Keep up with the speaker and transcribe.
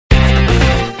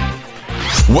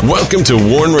Welcome to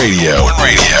Warn Radio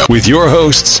with your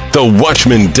hosts, the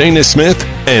Watchman Dana Smith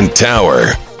and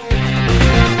Tower.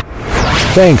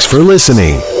 Thanks for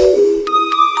listening.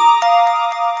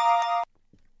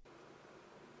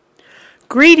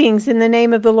 Greetings in the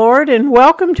name of the Lord and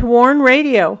welcome to Warn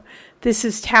Radio. This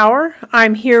is Tower.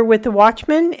 I'm here with the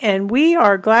Watchman and we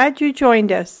are glad you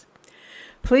joined us.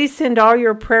 Please send all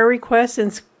your prayer requests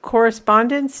and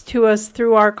correspondence to us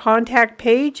through our contact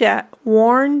page at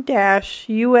warn-usa.com.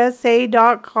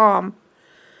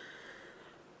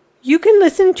 You can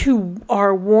listen to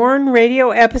our Warn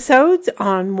Radio episodes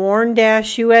on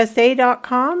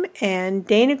warn-usa.com and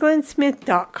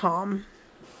danaglennsmith.com.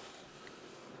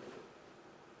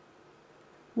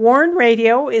 Warn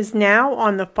Radio is now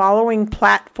on the following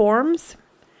platforms: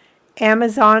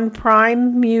 Amazon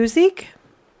Prime Music,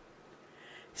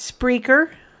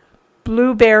 Spreaker,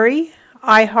 Blueberry,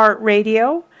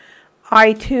 iHeartRadio,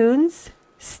 iTunes,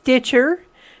 Stitcher,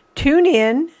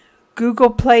 TuneIn, Google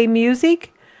Play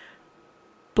Music,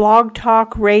 Blog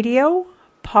Talk Radio,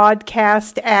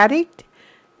 Podcast Addict,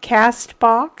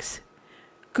 Castbox,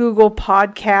 Google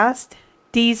Podcast,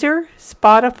 Deezer,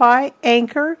 Spotify,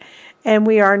 Anchor, and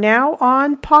we are now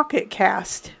on Pocket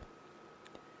Cast.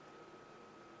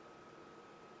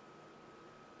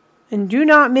 And do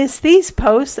not miss these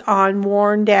posts on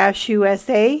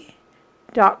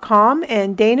warn-usa.com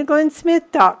and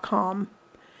danaglennsmith.com.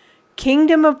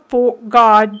 Kingdom of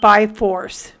God by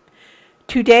Force.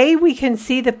 Today we can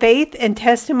see the faith and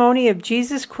testimony of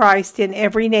Jesus Christ in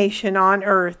every nation on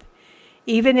earth.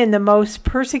 Even in the most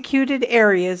persecuted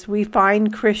areas we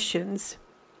find Christians.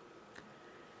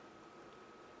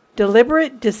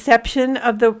 Deliberate deception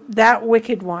of that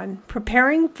wicked one.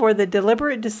 Preparing for the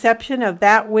deliberate deception of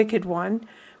that wicked one,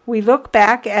 we look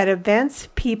back at events,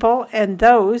 people, and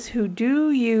those who do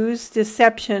use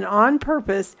deception on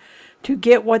purpose to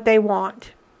get what they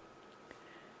want.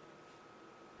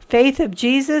 Faith of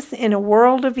Jesus in a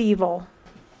world of evil.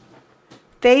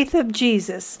 Faith of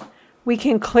Jesus. We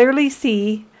can clearly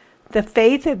see the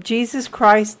faith of Jesus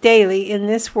Christ daily in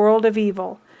this world of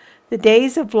evil. The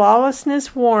days of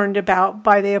lawlessness warned about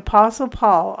by the Apostle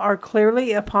Paul are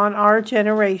clearly upon our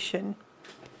generation.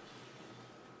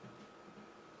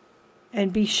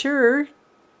 And be sure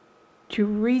to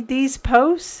read these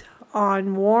posts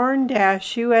on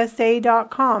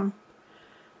warn-usa.com.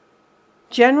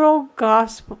 General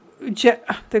Gospel,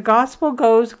 the Gospel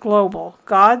Goes Global,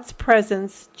 God's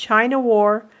Presence, China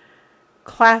War,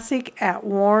 Classic at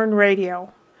Warn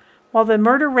Radio. While the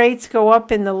murder rates go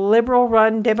up in the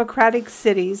liberal-run democratic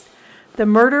cities, the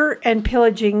murder and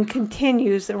pillaging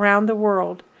continues around the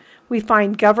world. We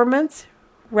find governments,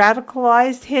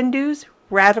 radicalized Hindus,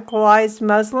 radicalized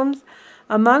Muslims,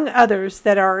 among others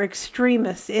that are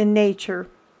extremists in nature.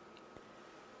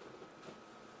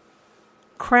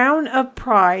 Crown of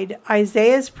Pride,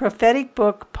 Isaiah's prophetic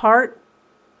book, part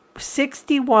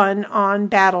 61 on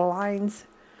battle lines.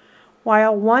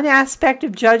 While one aspect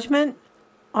of judgment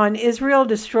on Israel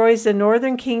destroys the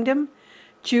northern kingdom,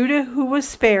 Judah, who was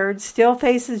spared, still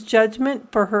faces judgment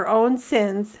for her own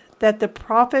sins that the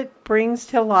prophet brings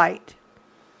to light.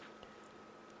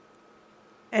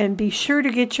 And be sure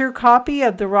to get your copy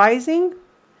of The Rising.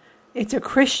 It's a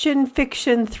Christian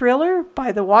fiction thriller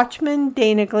by the Watchman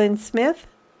Dana Glenn Smith.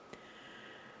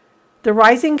 The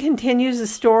Rising continues the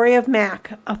story of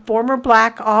Mac, a former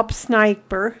black ops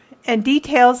sniper, and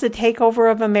details the takeover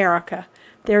of America.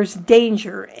 There's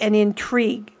danger and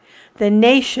intrigue. The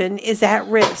nation is at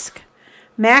risk.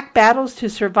 Mac battles to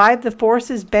survive the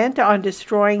forces bent on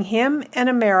destroying him and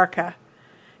America.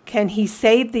 Can he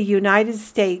save the United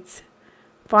States?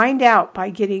 Find out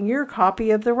by getting your copy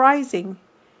of The Rising.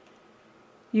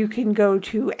 You can go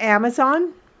to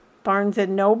Amazon, Barnes &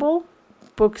 Noble,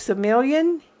 Books A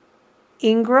Million,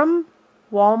 Ingram,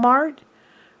 Walmart,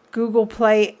 Google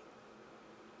Play,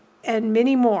 and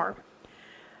many more.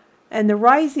 And the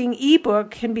Rising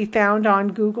ebook can be found on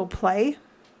Google Play.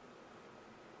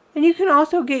 And you can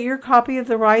also get your copy of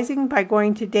The Rising by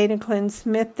going to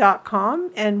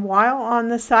danaglennsmith.com. And while on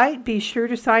the site, be sure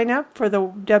to sign up for the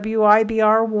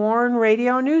WIBR Warn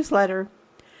Radio newsletter.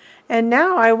 And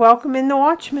now I welcome in the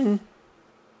Watchman.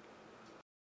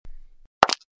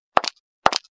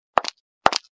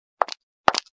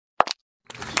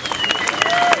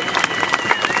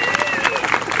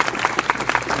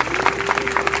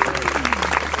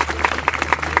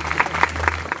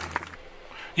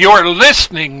 You're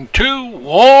listening to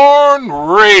Warn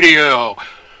Radio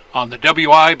on the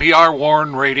WIBR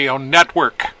Warn Radio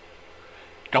Network.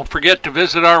 Don't forget to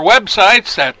visit our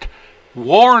websites at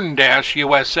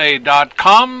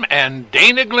warn-usa.com and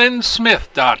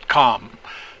danaglennsmith.com.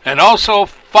 And also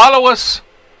follow us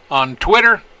on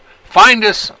Twitter, find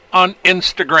us on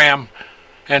Instagram,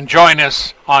 and join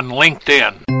us on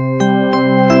LinkedIn.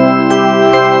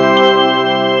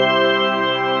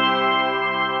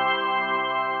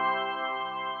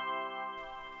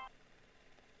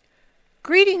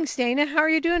 Greetings, Dana. How are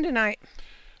you doing tonight?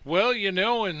 Well,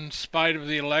 in spite of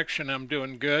the election, I'm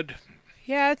doing good.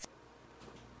 Yeah,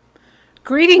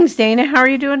 Greetings, Dana. How are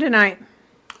you doing tonight?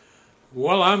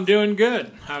 Well, I'm doing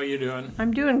good. How are you doing?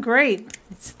 I'm doing great.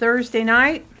 It's Thursday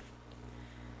night,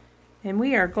 and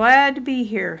we are glad to be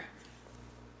here.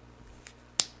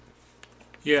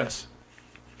 Yes.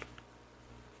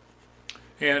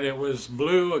 And it was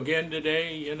blue again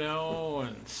today, and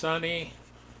sunny.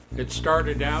 It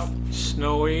started out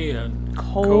snowy and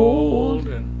cold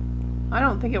and I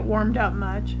don't think it warmed up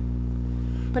much.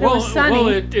 But it was sunny. Well,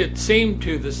 it seemed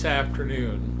to this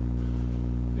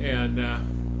afternoon. And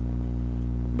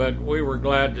but we were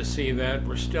glad to see that.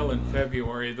 We're still in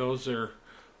February.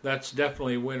 That's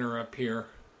definitely winter up here.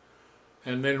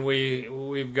 And then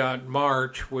we've got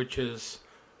March, which is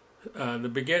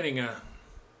the beginning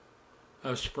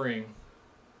of spring.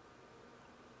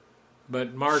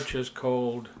 But March is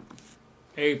cold.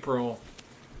 April,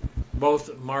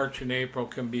 both March and April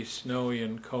can be snowy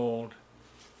and cold.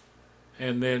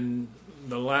 And then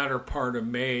the latter part of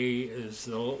May is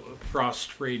the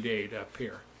frost-free date up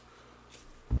here.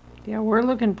 Yeah, we're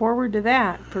looking forward to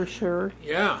that for sure.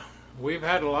 Yeah, we've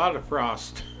had a lot of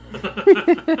frost.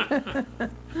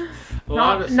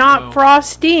 Not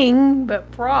frosting,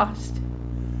 but frost.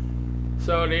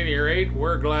 So at any rate,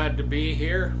 we're glad to be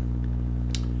here.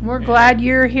 We're glad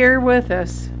you're here with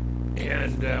us.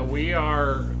 And we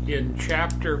are in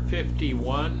chapter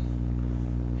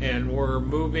 51, and we're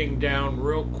moving down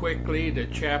real quickly to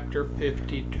chapter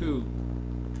 52.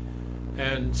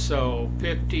 And so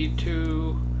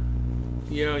 52,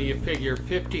 you figure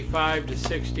 55 to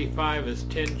 65 is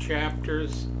 10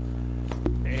 chapters,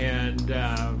 and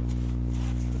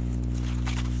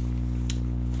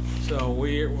so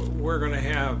we're going to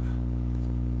have,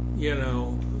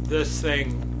 this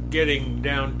thing getting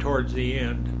down towards the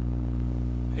end.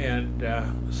 And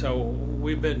so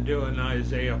we've been doing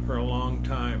Isaiah for a long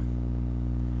time.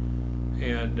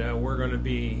 And we're going to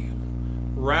be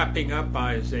wrapping up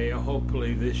Isaiah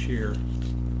hopefully this year.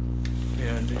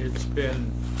 And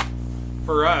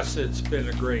for us, it's been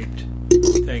a great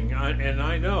thing. And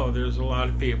I know there's a lot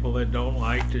of people that don't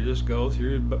like to just go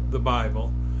through the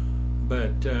Bible.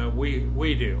 But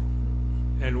we do.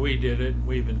 And we did it.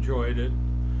 We've enjoyed it.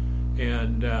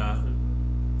 And,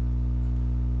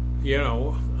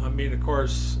 of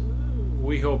course,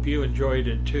 we hope you enjoyed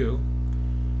it too.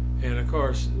 And, of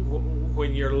course,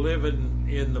 when you're living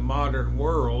in the modern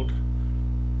world,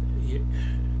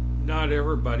 not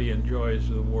everybody enjoys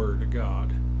the Word of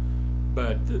God.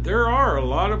 But there are a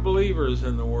lot of believers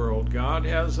in the world. God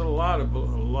has a lot of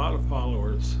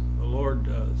followers. The Lord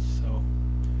does. So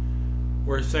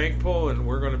we're thankful, and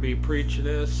we're going to be preaching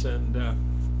this, and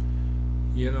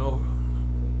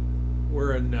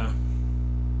we're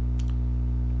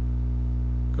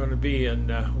going to be in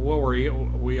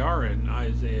we are in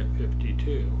Isaiah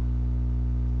 52,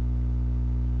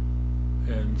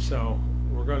 and so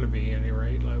we're going to be, at any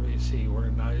rate. Let me see. We're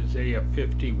in Isaiah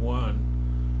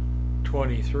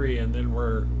 51:23, and then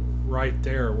we're right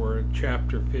there. We're in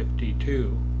chapter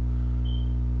 52,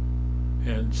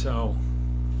 and so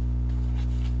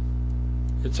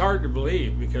it's hard to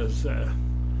believe because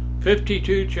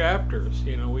 52 chapters.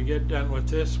 We get done with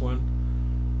this one,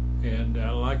 and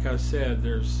like I said,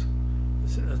 I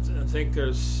think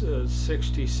there's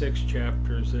 66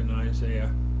 chapters in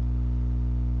Isaiah.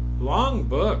 Long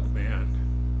book, man.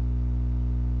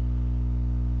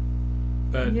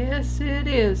 But yes, it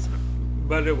is.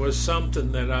 But it was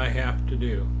something that I had to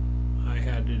do.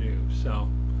 So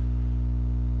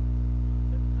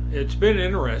it's been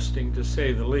interesting, to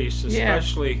say the least,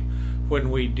 especially when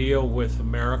we deal with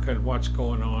America and what's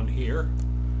going on here,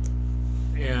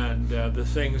 and the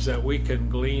things that we can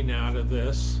glean out of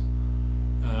this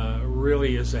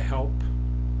really is a help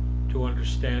to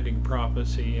understanding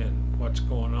prophecy and what's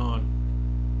going on.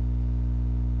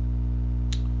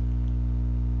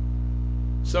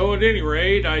 So at any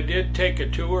rate, I did take a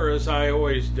tour, as I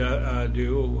always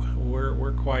do.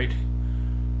 We're quite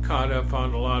caught up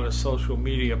on a lot of social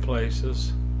media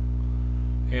places,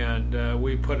 and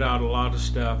we put out a lot of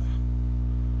stuff,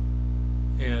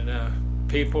 and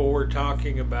people were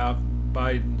talking about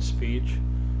Biden's speech,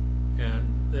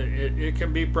 and it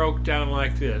can be broke down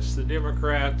like this. The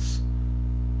Democrats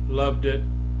loved it,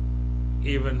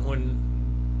 even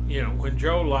when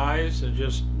Joe lies and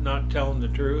just not telling the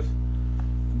truth,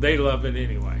 they love it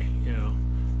anyway.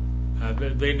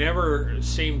 They never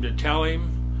seem to tell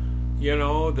him,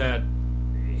 that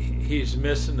he's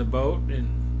missing the boat,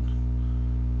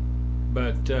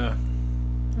 but I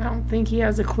don't think he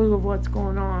has a clue of what's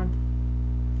going on.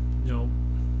 no.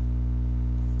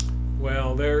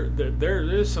 Well, there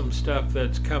is some stuff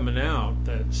that's coming out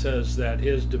that says that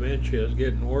his dementia is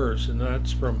getting worse, and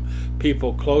that's from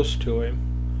people close to him.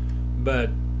 But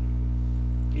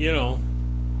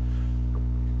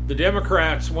the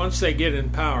Democrats, once they get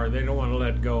in power, they don't want to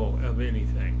let go of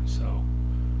anything. So,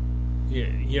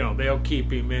 they'll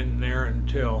keep him in there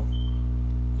until,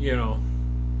 no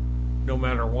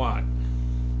matter what.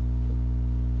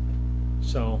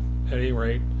 So, at any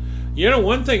rate,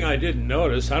 one thing I didn't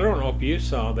notice, I don't know if you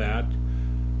saw that,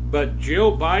 but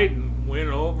Jill Biden went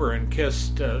over and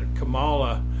kissed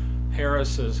Kamala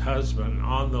Harris's husband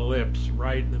on the lips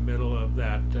right in the middle of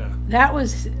that.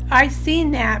 I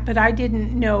seen that, but I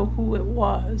didn't know who it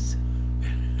was.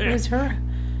 It was her.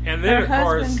 And then, her of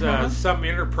husband, course, some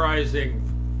enterprising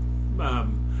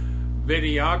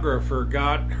videographer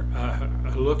got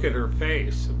a look at her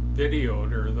face,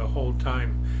 videoed her the whole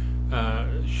time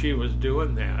she was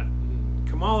doing that.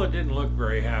 Kamala didn't look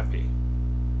very happy.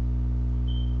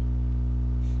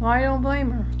 Well, I don't blame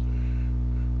her.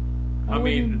 I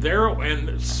mean,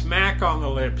 and smack on the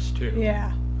lips, too.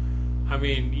 Yeah. I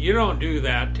mean, you don't do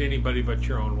that to anybody but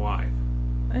your own wife.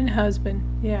 And husband,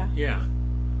 yeah. Yeah.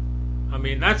 I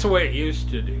mean, that's the way it used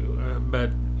to do.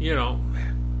 But,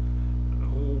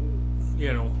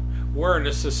 we're in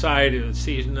a society that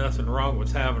sees nothing wrong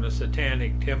with having a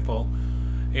satanic temple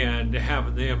and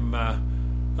having them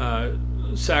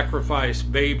sacrifice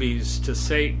babies to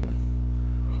Satan.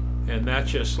 And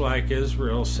that's just like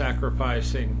Israel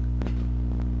sacrificing,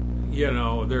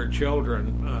 their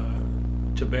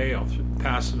children to Baal,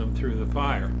 passing them through the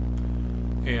fire.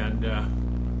 And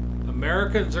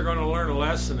Americans are going to learn a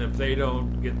lesson if they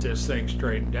don't get this thing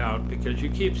straightened out, because you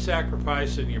keep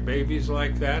sacrificing your babies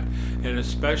like that, and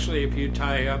especially if you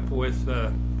tie up with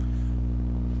the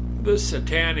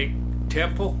satanic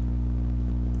temple,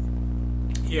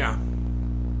 yeah,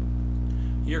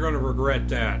 you're going to regret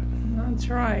that. That's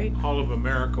right. All of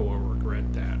America will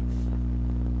regret that.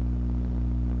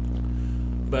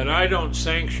 But I don't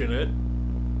sanction it.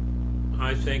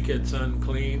 I think it's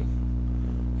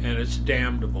unclean and it's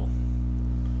damnable.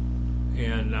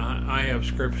 And I have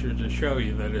scripture to show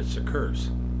you that it's a curse.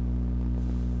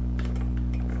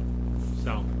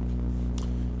 So,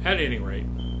 at any rate,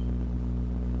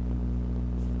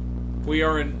 we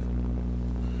are in,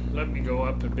 let me go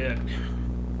up a bit.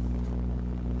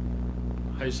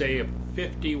 Isaiah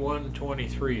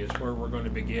 51:23 is where we're going to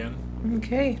begin.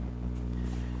 Okay.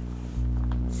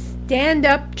 Stand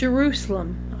Up,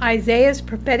 Jerusalem. Isaiah's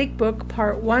prophetic book,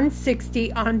 part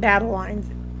 160 on battle lines.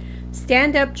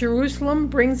 Stand Up, Jerusalem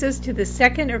brings us to the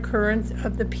second occurrence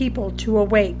of the people to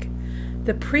awake.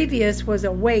 The previous was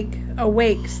awake,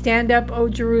 awake, stand up, O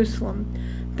Jerusalem,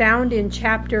 found in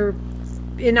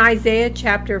Isaiah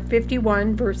chapter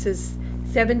 51, verses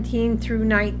 17 through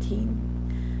 19.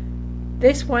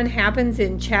 This one happens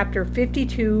in chapter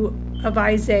 52 of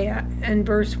Isaiah and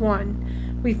verse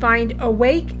 1. We find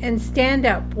awake and stand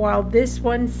up, while this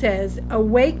one says,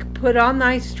 awake, put on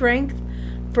thy strength.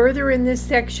 Further in this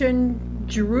section,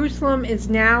 Jerusalem is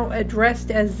now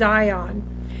addressed as Zion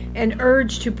and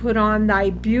urged to put on thy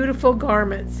beautiful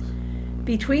garments.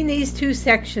 Between these two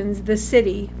sections, the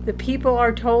city, the people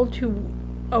are told to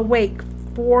awake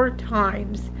 4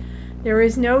 times. There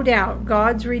is no doubt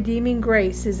God's redeeming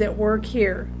grace is at work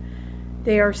here.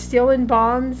 They are still in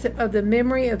bonds of the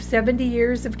memory of 70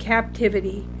 years of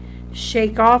captivity.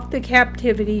 Shake off the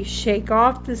captivity, shake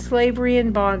off the slavery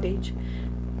and bondage.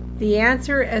 The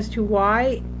answer as to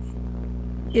why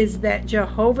is that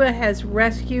Jehovah has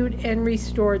rescued and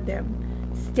restored them.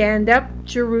 Stand up,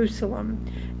 Jerusalem.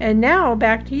 And now,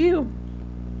 back to you.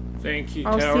 Thank you,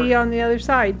 I'll Tower. see you on the other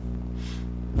side.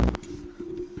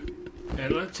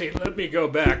 And let's see, let me go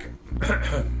back.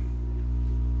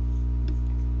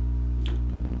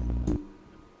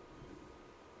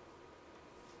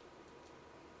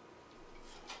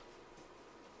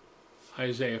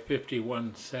 Isaiah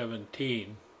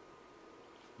 51:17.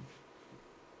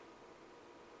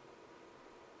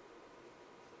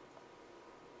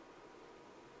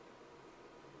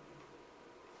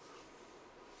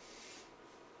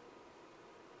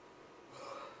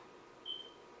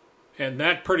 And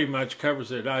that pretty much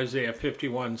covers it. Isaiah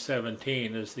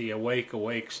 51:17 is the awake,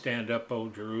 awake, stand up, O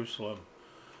Jerusalem.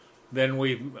 Then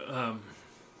we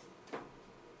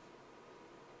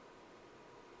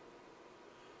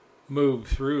move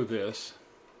through this.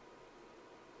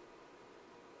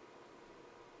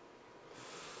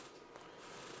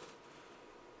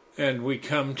 And we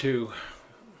come to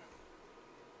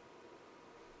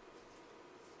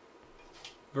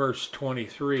verse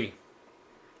 23.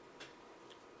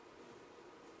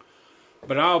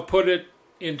 But I'll put it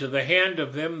into the hand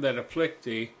of them that afflict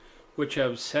thee, which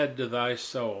have said to thy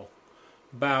soul,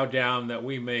 bow down that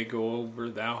we may go over.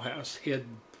 Thou hast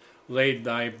laid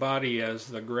thy body as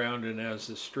the ground and as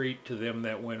the street to them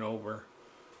that went over.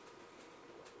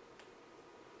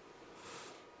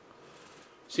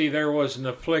 See, there was an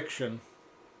affliction.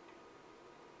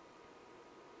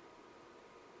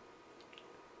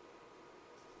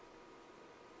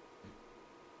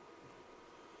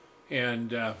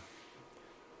 And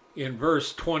in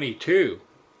verse 22,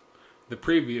 the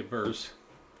previous verse,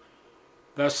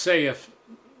 thus saith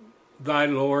thy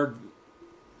Lord,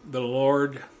 the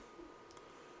Lord,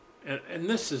 and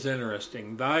this is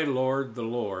interesting, thy Lord, the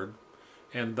Lord,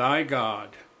 and thy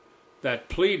God, that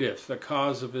pleadeth the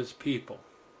cause of his people.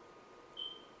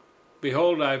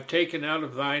 Behold, I have taken out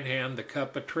of thine hand the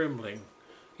cup of trembling,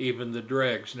 even the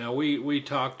dregs. Now, we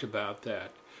talked about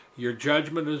that. Your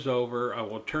judgment is over. I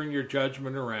will turn your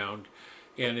judgment around.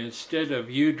 And instead of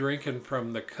you drinking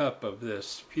from the cup of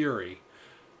this fury,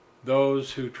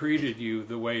 those who treated you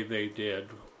the way they did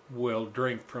will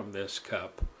drink from this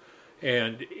cup.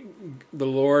 And the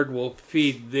Lord will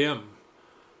feed them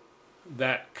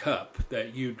that cup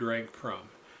that you drank from.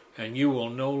 And you will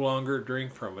no longer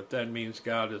drink from it. That means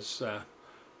God has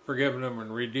forgiven them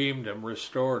and redeemed them,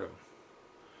 restored them.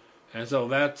 And so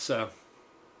that's,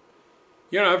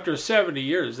 after 70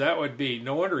 years, that would be,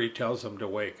 no wonder he tells them to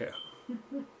wake up.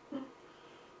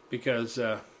 Because,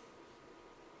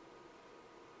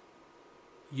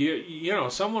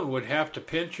 someone would have to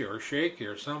pinch you or shake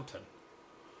you or something.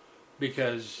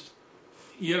 Because,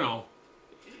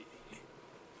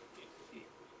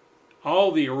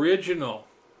 all the original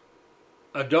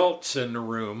adults in the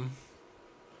room,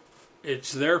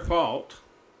 it's their fault.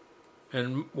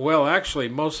 And, well, actually,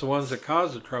 most of the ones that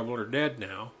caused the trouble are dead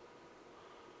now.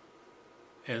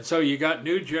 And so you got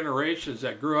new generations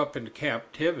that grew up in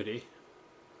captivity.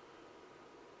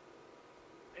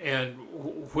 And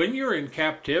when you're in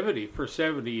captivity for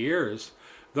 70 years,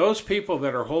 those people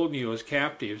that are holding you as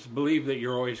captives believe that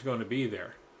you're always going to be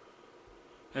there.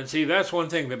 And see, that's one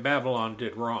thing that Babylon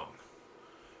did wrong.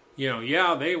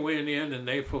 They went in and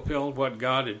they fulfilled what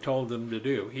God had told them to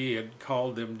do. He had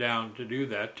called them down to do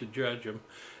that, to judge them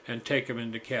and take them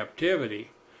into captivity.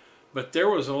 But there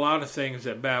was a lot of things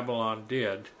that Babylon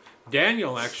did.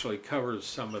 Daniel actually covers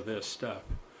some of this stuff,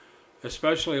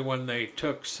 especially when they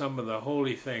took some of the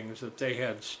holy things that they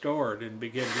had stored and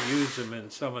began to use them in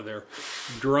some of their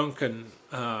drunken,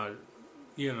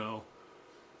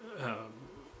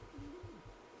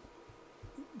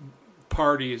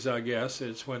 parties, I guess.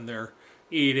 It's when they're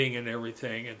eating and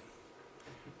everything,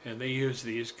 and they use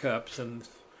these cups and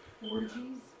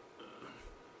orgies.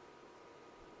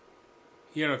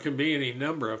 It can be any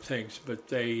number of things, but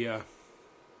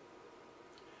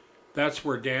that's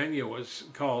where Daniel was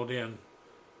called in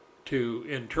to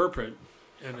interpret,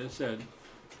 and it said,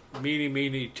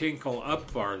 "Meeny, tinkle,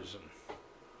 upvarsen,"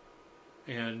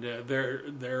 and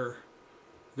their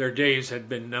days had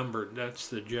been numbered. That's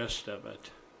the gist of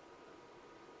it.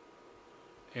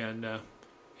 And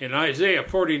in Isaiah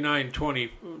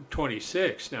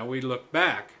 49:26, now we look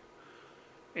back,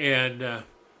 and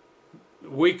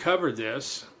we covered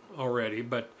this already,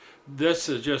 but this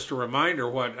is just a reminder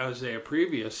what Isaiah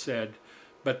previous said.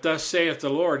 But thus saith the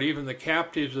Lord, even the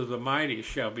captives of the mighty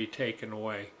shall be taken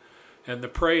away, and the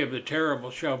prey of the terrible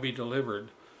shall be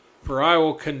delivered. For I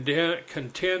will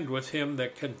contend with him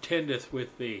that contendeth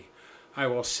with thee. I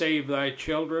will save thy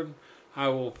children. I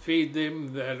will feed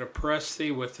them that oppress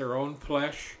thee with their own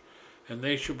flesh, and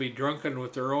they shall be drunken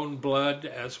with their own blood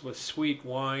as with sweet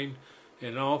wine.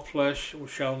 And all flesh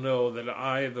shall know that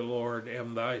I, the Lord,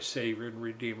 am thy Savior and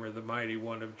Redeemer, the mighty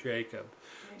one of Jacob.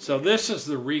 So this is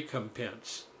the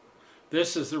recompense.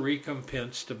 This is the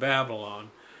recompense to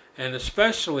Babylon. And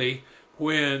especially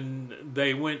when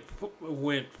they went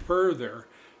further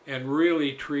and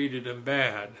really treated them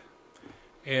bad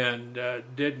and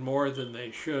did more than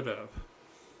they should have.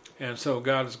 And so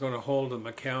God is going to hold them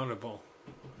accountable.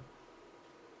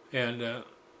 And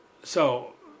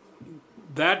so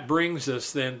that brings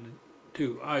us then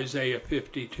to Isaiah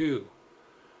 52.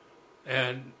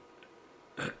 And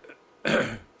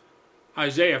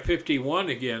Isaiah 51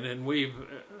 again, and we've,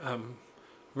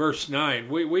 verse 9,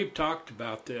 we've talked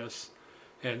about this,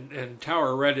 and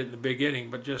Tower read it in the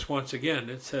beginning, but just once again,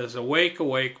 it says, "Awake,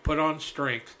 awake, put on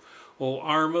strength, O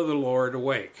arm of the Lord,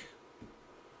 awake."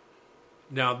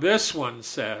 Now this one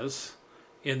says,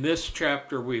 in this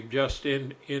chapter we've just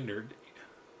entered,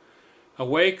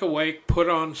 Awake, awake, put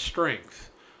on strength,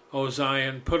 O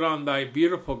Zion, put on thy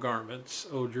beautiful garments,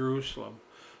 O Jerusalem,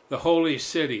 the holy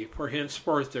city, for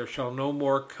henceforth there shall no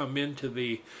more come into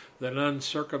thee the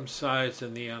uncircumcised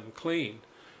and the unclean.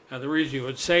 And the reason you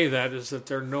would say that is that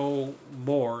they're no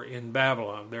more in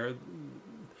Babylon.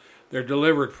 They're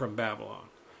delivered from Babylon.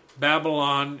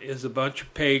 Babylon is a bunch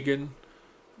of pagan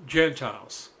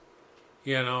Gentiles.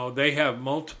 You know, they have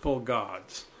multiple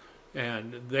gods.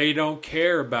 And they don't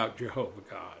care about Jehovah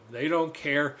God. They don't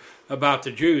care about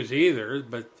the Jews either,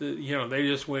 but, they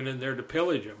just went in there to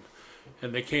pillage them.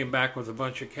 And they came back with a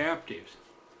bunch of captives.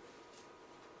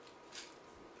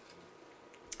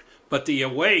 But the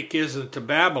awake isn't to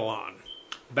Babylon.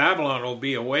 Babylon will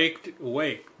be awake,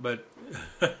 but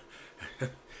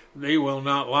they will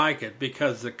not like it,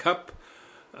 because the cup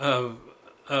of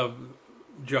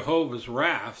Jehovah's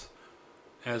wrath,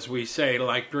 as we say,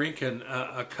 like drinking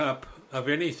a cup of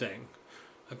anything,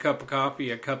 a cup of coffee,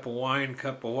 a cup of wine, a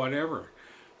cup of whatever.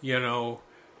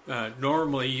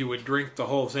 Normally you would drink the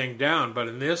whole thing down, but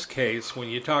in this case, when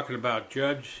you're talking about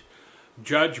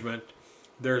judgment,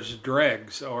 there's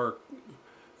dregs or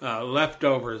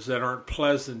leftovers that aren't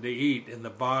pleasant to eat in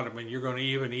the bottom, and you're going to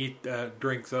even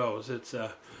drink those. It's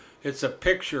a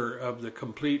picture of the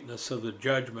completeness of the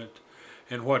judgment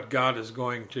and what God is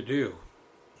going to do.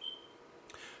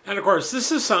 And of course,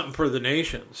 this is something for the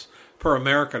nations, for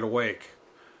America to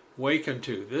waken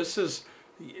to. This is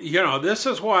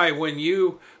why when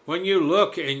you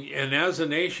look and as a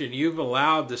nation, you've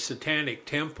allowed the Satanic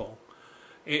Temple,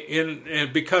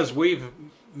 and because we've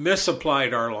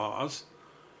misapplied our laws,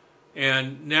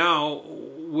 and now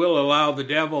we'll allow the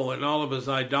devil and all of his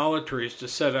idolatries to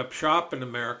set up shop in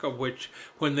America,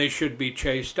 when they should be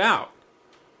chased out.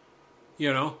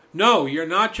 No, you're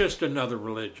not just another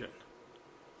religion.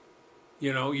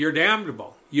 You're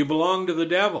damnable. You belong to the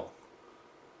devil.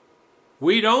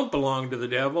 We don't belong to the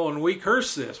devil, and we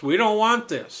curse this. We don't want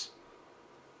this.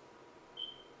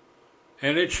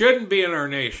 And it shouldn't be in our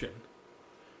nation.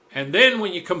 And then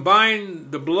when you combine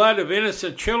the blood of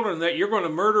innocent children that you're going to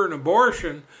murder and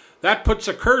abortion, that puts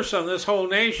a curse on this whole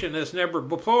nation as never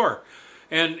before.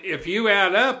 And if you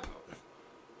add up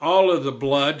all of the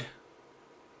blood,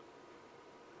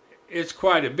 it's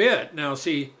quite a bit. Now,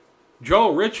 see,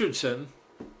 Joel Richardson,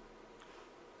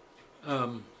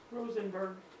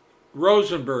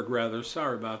 Rosenberg,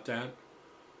 sorry about that,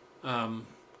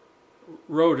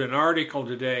 wrote an article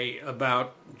today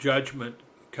about judgment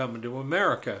coming to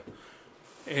America.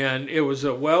 And it was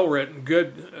a well-written,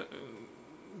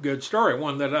 good story,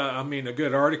 one that, a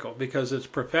good article, because it's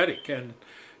prophetic, and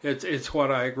it's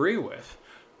what I agree with.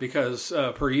 Because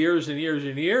for years and years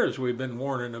and years, we've been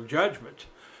warning of judgment.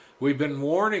 We've been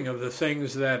warning of the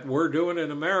things that we're doing in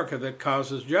America that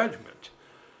causes judgment.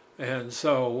 And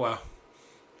so,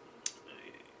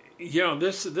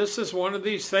 this is one of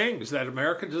these things that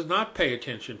America does not pay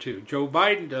attention to. Joe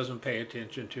Biden doesn't pay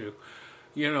attention to.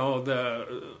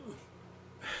 The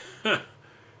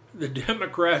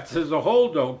Democrats as a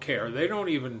whole don't care. They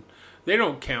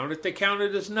don't count it. They count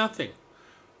it as nothing.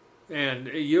 And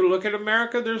you look at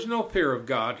America, there's no fear of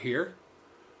God here.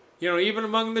 Even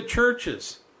among the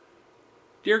churches.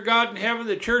 Dear God in heaven,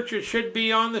 the churches should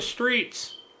be on the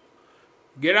streets.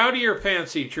 Get out of your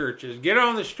fancy churches. Get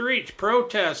on the streets.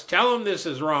 Protest. Tell them this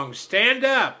is wrong. Stand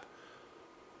up.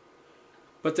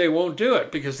 But they won't do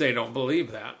it because they don't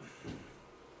believe that.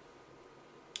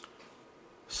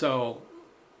 So,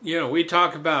 we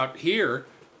talk about here,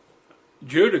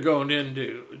 Judah going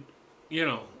into,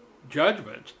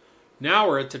 judgment. Now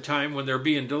we're at the time when they're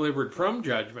being delivered from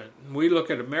judgment. And we look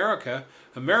at America.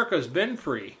 America's been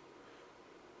free.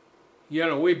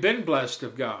 We've been blessed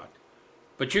of God.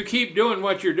 But you keep doing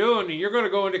what you're doing, and you're going to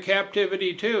go into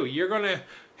captivity too. You're going to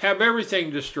have everything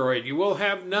destroyed. You will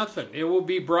have nothing. It will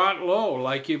be brought low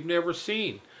like you've never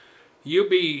seen. You'll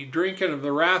be drinking of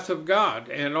the wrath of God.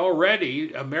 And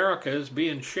already America is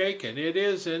being shaken. It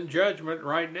is in judgment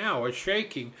right now, a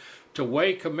shaking to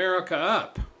wake America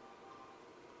up.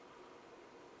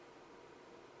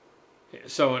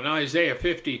 So in Isaiah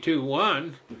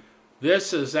 52:1,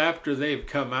 this is after they've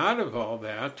come out of all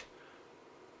that,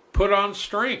 put on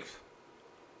strength.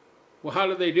 Well, how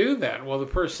do they do that? Well, the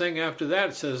first thing after that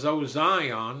it says, O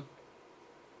Zion,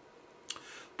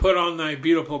 put on thy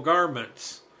beautiful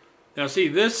garments. Now see,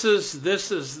 this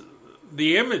is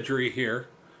the imagery here.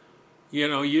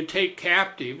 You take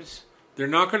captives. They're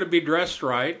not going to be dressed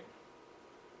right.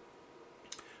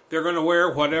 They're going to wear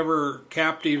whatever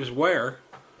captives wear.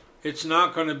 It's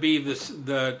not going to be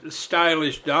the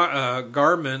stylish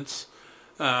garments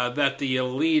that the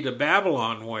elite of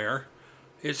Babylon wear.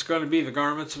 It's going to be the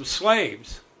garments of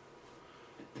slaves.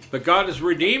 But God has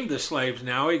redeemed the slaves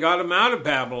now. He got them out of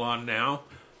Babylon now.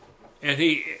 And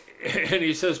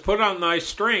he says, put on thy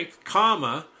strength,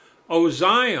 comma, O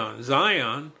Zion.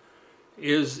 Zion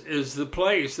is the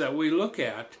place that we look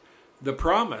at, the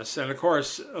promise. And of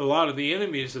course, a lot of the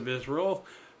enemies of Israel,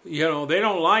 they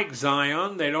don't like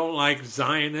Zion. They don't like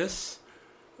Zionists.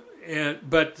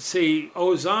 But see,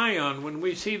 O Zion, when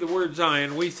we see the word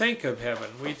Zion, we think of heaven.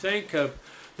 We think of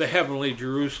the heavenly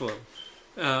Jerusalem.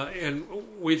 And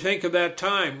we think of that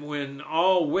time when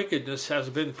all wickedness has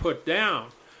been put down.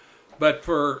 But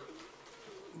for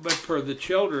the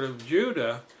children of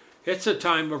Judah, it's a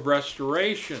time of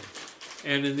restoration.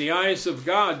 And in the eyes of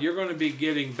God, you're going to be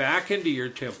getting back into your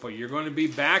temple. You're going to be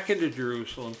back into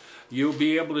Jerusalem. You'll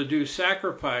be able to do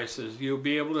sacrifices. You'll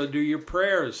be able to do your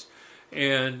prayers.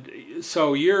 And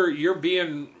so you're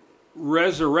being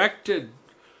resurrected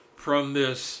from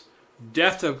this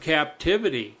death of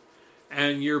captivity.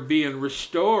 And you're being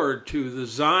restored to the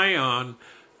Zion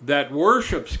that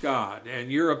worships God.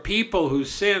 And you're a people whose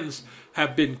sins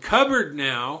have been covered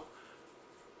now.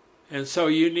 And so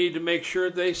you need to make sure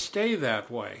they stay that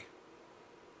way.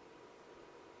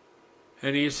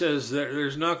 And he says that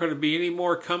there's not going to be any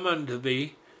more come into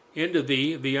thee,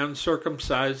 the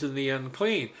uncircumcised and the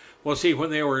unclean. Well, see,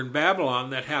 when they were in Babylon,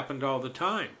 that happened all the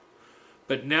time.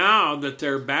 But now that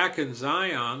they're back in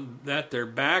Zion, that they're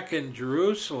back in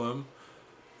Jerusalem,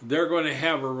 they're going to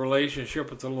have a relationship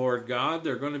with the Lord God.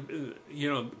 They're going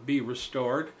to, be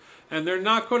restored. And they're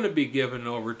not going to be given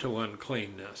over to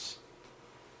uncleanness.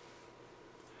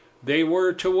 They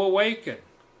were to awaken.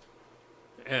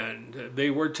 And they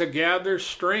were to gather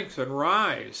strength and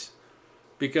rise.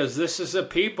 Because this is a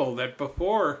people that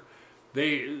before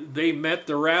they met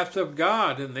the wrath of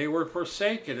God and they were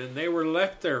forsaken and they were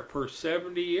left there for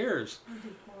 70 years.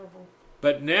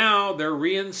 But now they're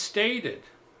reinstated.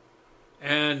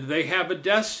 And they have a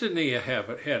destiny ahead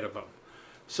of them.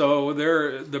 So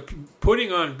they're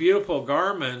putting on beautiful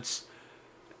garments,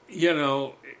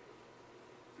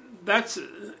 that's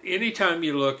anytime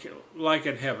you look like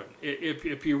in heaven.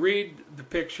 If you read the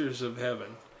pictures of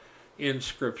heaven in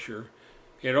Scripture,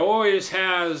 it always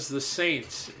has the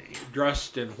saints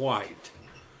dressed in white.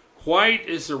 White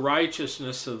is the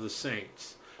righteousness of the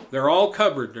saints. They're all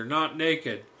covered. They're not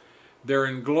naked. They're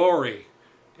in glory.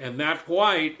 And that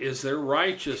white is their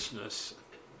righteousness.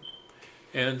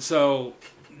 And so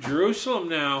Jerusalem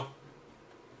now,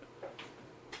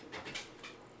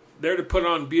 they're to put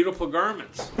on beautiful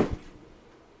garments.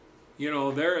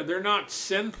 They're not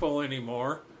sinful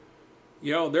anymore.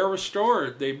 They're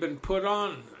restored. They've been put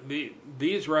on.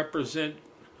 These represent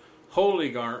holy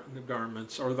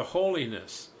garments, or the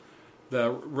holiness. The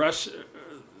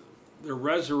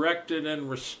resurrected and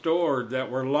restored that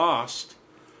were lost.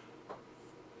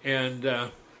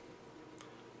 And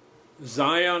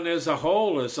Zion as a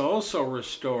whole is also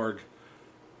restored.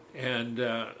 And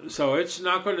so it's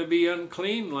not going to be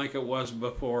unclean like it was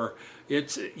before.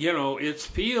 Its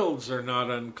fields are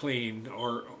not unclean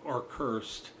or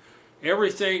cursed.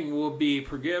 Everything will be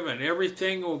forgiven.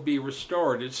 Everything will be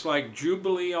restored. It's like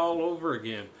Jubilee all over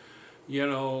again.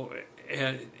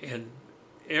 And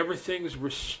everything's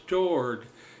restored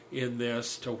in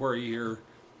this to where you're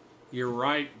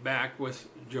right back with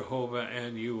Jehovah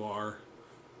and you are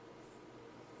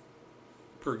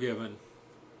forgiven.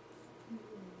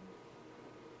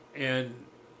 And,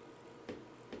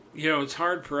 it's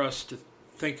hard for us to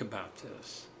think about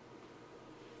this.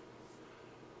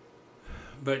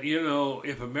 But,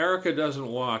 if America doesn't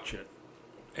watch it,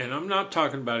 and I'm not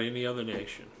talking about any other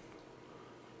nation,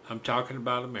 I'm talking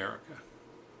about America.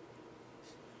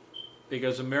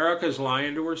 Because America's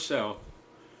lying to herself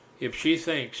if she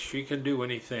thinks she can do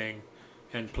anything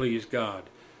and please God.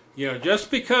 Just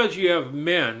because you have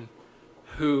men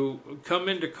who come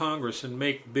into Congress and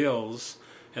make bills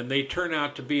and they turn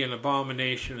out to be an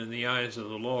abomination in the eyes of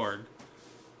the Lord,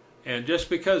 and just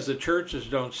because the churches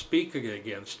don't speak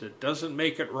against it doesn't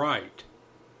make it right.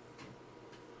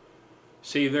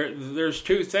 See, there's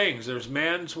two things. There's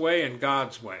man's way and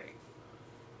God's way.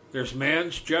 There's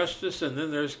man's justice and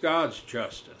then there's God's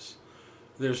justice.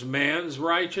 There's man's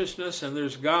righteousness and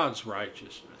there's God's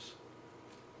righteousness.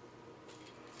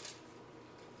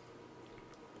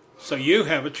 So you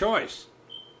have a choice.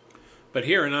 But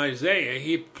here in Isaiah,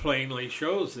 he plainly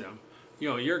shows them,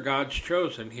 you're God's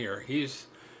chosen here. He's,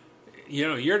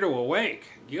 you're to awake.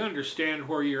 You understand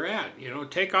where you're at.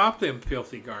 Take off them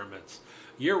filthy garments.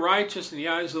 You're righteous in the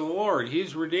eyes of the Lord.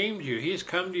 He's redeemed you. He's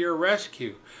come to your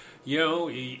rescue.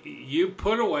 You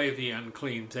put away the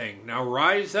unclean thing. Now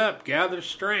rise up, gather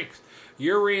strength.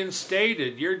 You're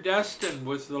reinstated. You're destined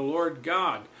with the Lord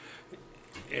God.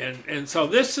 And so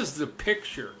this is the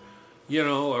picture,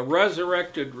 a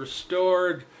resurrected,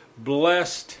 restored,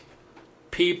 blessed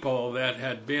people that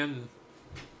had been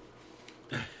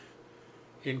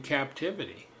in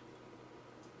captivity.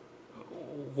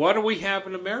 What do we have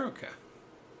in America?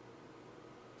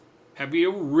 Have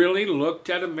you really looked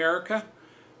at America?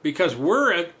 Because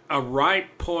we're at a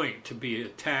right point to be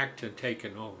attacked and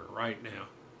taken over right now.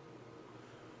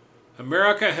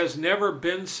 America has never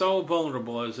been so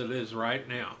vulnerable as it is right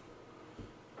now.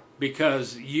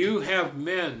 Because you have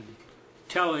men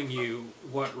telling you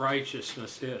what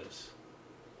righteousness is.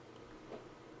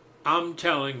 I'm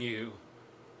telling you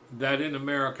that in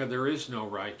America there is no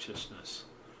righteousness.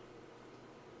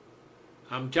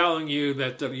 I'm telling you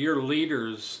that your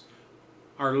leaders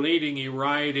are leading you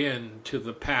right into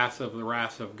the path of the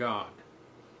wrath of God.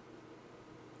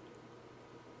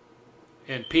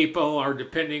 And people are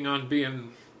depending on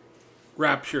being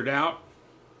raptured out,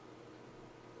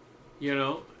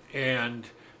 and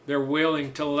they're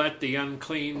willing to let the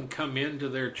unclean come into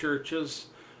their churches,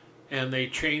 and they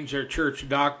change their church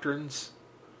doctrines.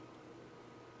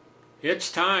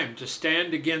 It's time to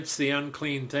stand against the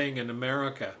unclean thing in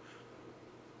America.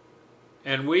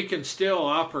 And we can still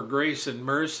offer grace and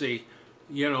mercy,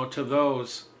 to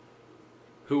those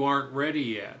who aren't ready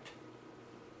yet.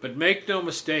 But make no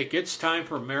mistake, it's time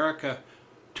for America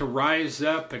to rise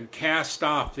up and cast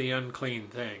off the unclean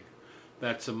thing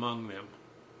that's among them.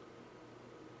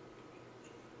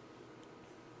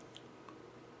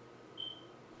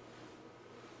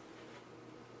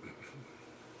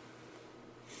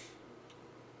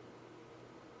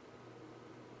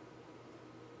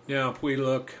 Now, if we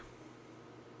look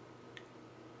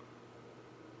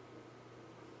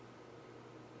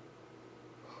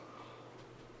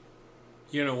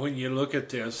when you look at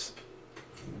this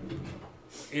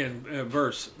in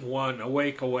verse 1,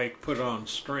 awake, awake, put on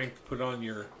strength, put on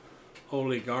your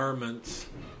holy garments.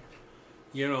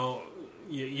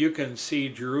 You can see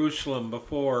Jerusalem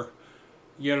before,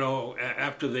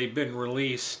 after they've been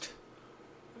released,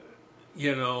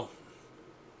 in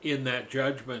that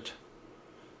judgment.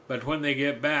 But when they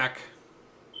get back,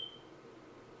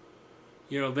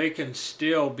 they can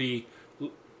still be,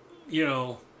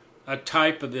 a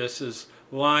type of this is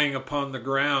lying upon the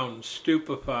ground,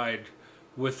 stupefied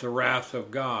with the wrath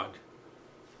of God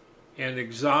and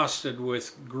exhausted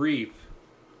with grief.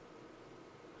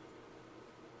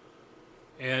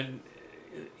 And,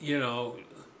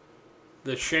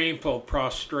 the shameful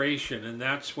prostration, and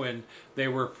that's when they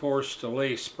were forced to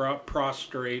lay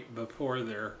prostrate before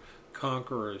their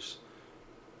conquerors,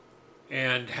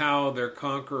 and how their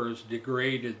conquerors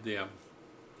degraded them.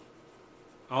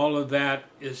 All of that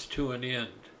is to an end.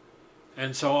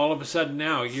 And so all of a sudden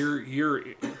now you're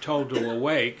told to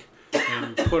awake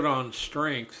and put on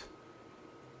strength,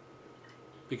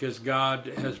 because God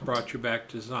has brought you back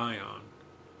to Zion,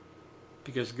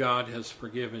 because God has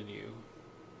forgiven you.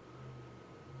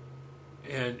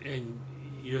 And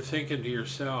you're thinking to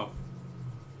yourself,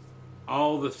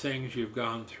 all the things you've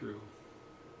gone through.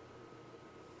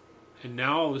 And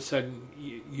now all of a sudden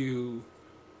you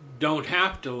don't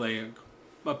have to lay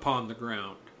upon the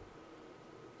ground.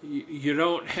 You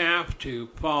don't have to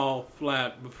fall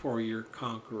flat before your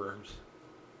conquerors.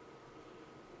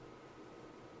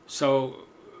 So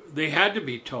they had to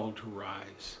be told to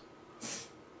rise,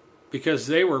 because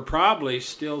they were probably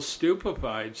still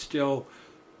stupefied, still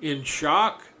in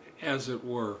shock, as it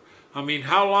were. I mean,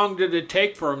 how long did it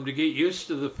take for them to get used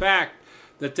to the fact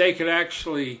that they could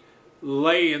actually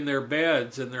lay in their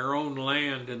beds in their own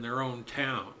land, in their own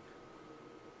town,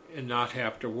 and not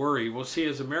have to worry? Well, see,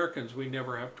 as Americans, we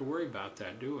never have to worry about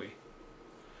that, do we?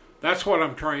 That's what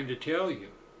I'm trying to tell you.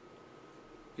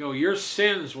 Your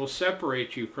sins will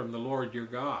separate you from the Lord your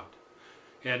God.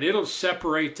 And it'll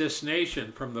separate this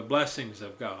nation from the blessings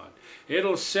of God.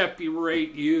 It'll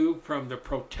separate you from the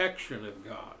protection of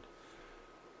God.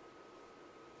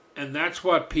 And that's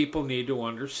what people need to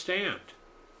understand.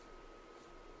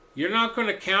 You're not going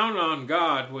to count on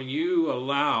God when you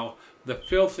allow the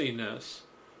filthiness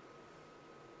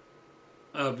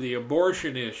of the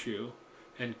abortion issue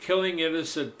and killing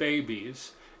innocent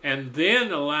babies, and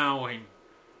then allowing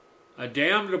a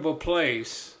damnable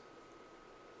place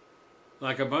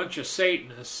like a bunch of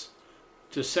Satanists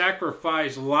to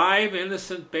sacrifice live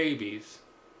innocent babies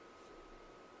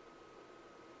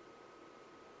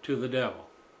to the devil.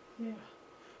 Yeah.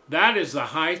 That is the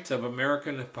height of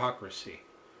American hypocrisy.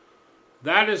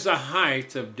 That is the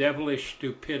height of devilish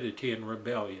stupidity and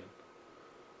rebellion.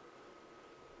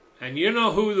 And you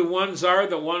know who the ones are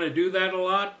that want to do that a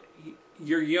lot?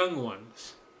 Your young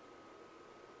ones.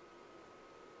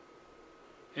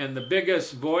 And the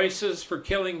biggest voices for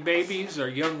killing babies are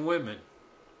young women.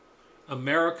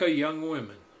 America, young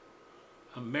women.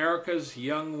 America's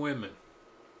young women.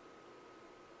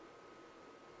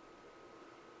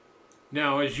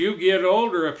 Now, as you get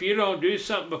older, if you don't do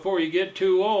something before you get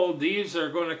too old, these are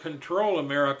going to control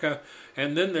America,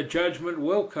 and then the judgment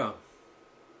will come.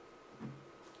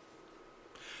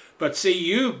 But see,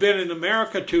 you've been in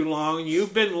America too long.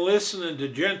 You've been listening to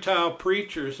Gentile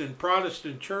preachers in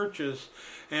Protestant churches,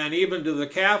 and even to the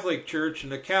Catholic Church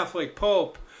and the Catholic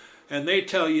Pope, and they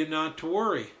tell you not to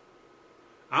worry.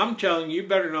 I'm telling you, you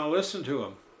better not listen to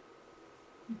them.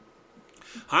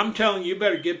 I'm telling you, you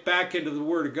better get back into the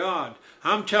Word of God.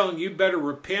 I'm telling you, better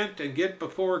repent and get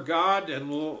before God,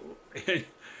 and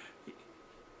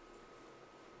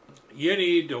you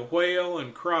need to wail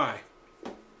and cry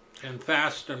and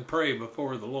fast and pray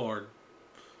before the Lord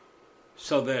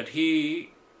so that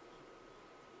He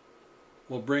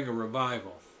will bring a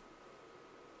revival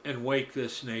and wake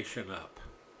this nation up.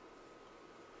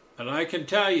 And I can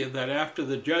tell you that after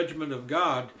the judgment of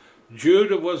God,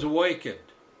 Judah was awakened.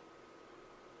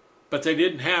 But they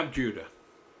didn't have Judah.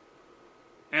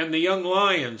 And the young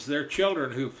lions, their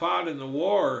children who fought in the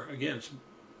war against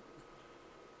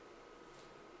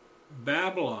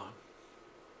Babylon,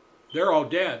 they're all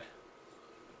dead.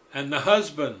 And the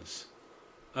husbands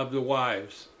of the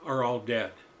wives are all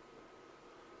dead.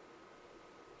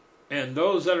 And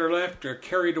those that are left are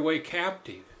carried away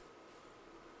captive.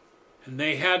 And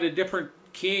they had a different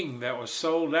king that was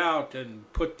sold out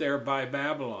and put there by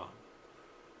Babylon.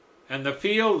 And the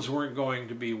fields weren't going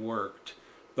to be worked.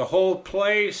 The whole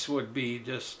place would be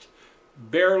just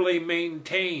barely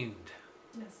maintained.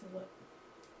 Desolate.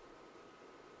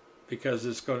 Because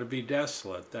it's going to be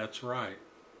desolate, that's right.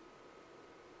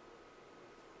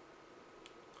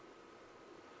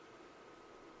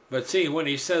 But see, when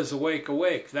he says awake,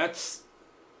 awake, that's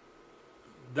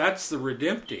the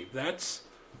redemptive. That's,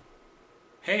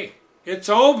 hey, it's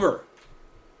over.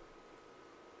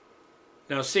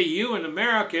 Now see, you in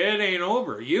America, it ain't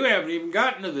over. You haven't even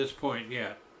gotten to this point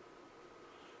yet.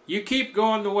 You keep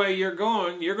going the way you're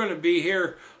going to be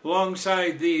here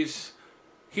alongside these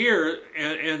here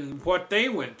and what they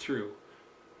went through.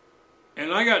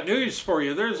 And I got news for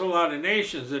you. There's a lot of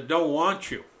nations that don't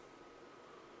want you.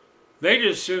 They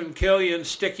just soon kill you and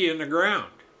stick you in the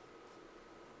ground.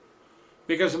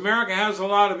 Because America has a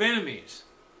lot of enemies.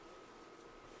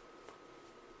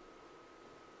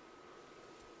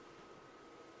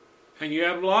 And you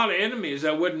have a lot of enemies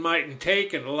that wouldn't mind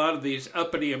taking a lot of these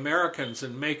uppity Americans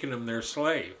and making them their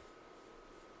slave.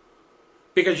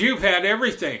 Because you've had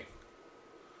everything.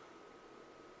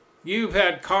 You've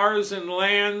had cars and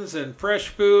lands and fresh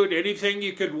food, anything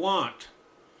you could want.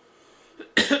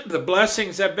 The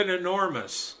blessings have been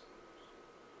enormous.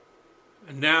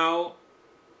 And now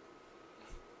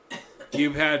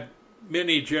you've had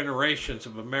many generations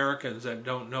of Americans that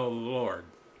don't know the Lord.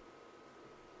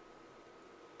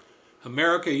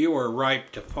 America, you are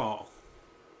ripe to fall.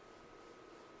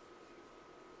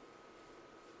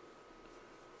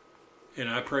 And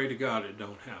I pray to God it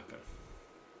don't happen.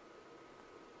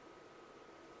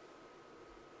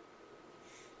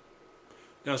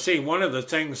 Now see, one of the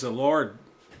things the Lord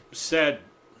said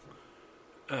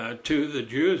to the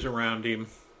Jews around him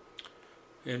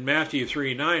in Matthew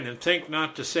 3:9, and think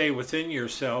not to say within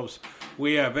yourselves,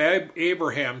 we have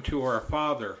Abraham to our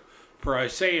father. For I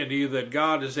say unto you that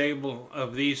God is able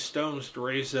of these stones to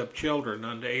raise up children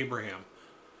unto Abraham.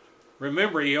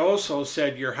 Remember, he also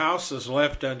said, your house is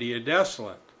left unto you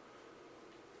desolate.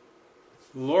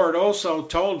 The Lord also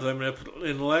told them,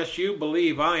 unless you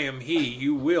believe I am he,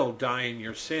 you will die in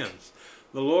your sins.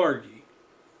 The Lord,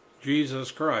 Jesus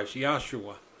Christ,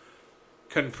 Yahshua,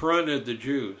 confronted the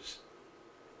Jews,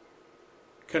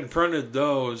 confronted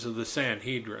those of the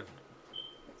Sanhedrin,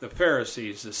 the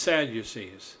Pharisees, the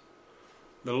Sadducees,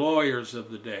 the lawyers of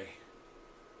the day.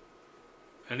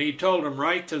 And he told them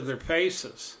right to their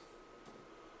faces,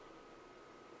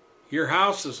 your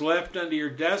house is left unto you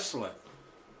desolate.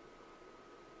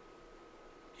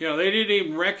 You know, they didn't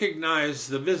even recognize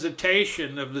the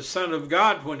visitation of the Son of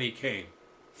God when he came.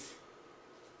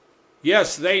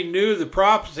 Yes, they knew the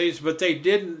prophecies, but they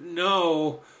didn't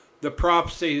know the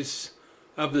prophecies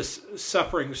of the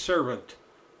suffering servant,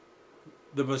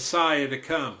 the Messiah to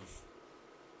come.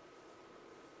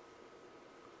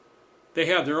 They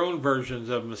had their own versions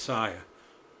of Messiah,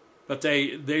 but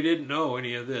they didn't know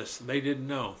any of this. They didn't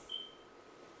know.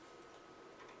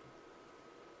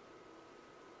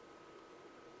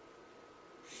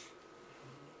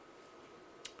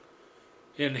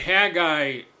 In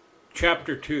Haggai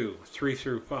chapter 2, 3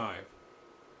 through 5,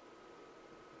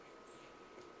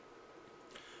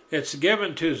 It's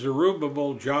given to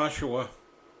Zerubbabel, Joshua,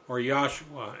 or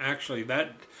Yahshua. Actually,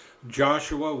 that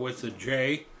Joshua with the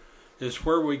J is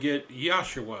where we get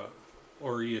Yahshua,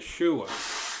 or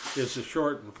Yeshua is the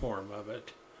shortened form of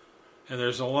it. And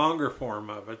there's a longer form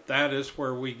of it. That is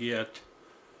where we get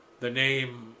the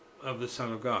name of the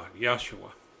Son of God,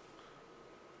 Yahshua.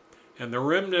 And the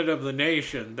remnant of the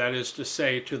nation, that is to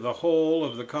say, to the whole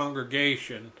of the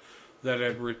congregation that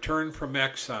had returned from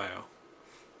exile.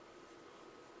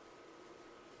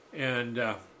 And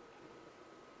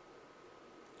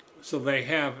so they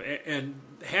have, and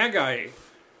Haggai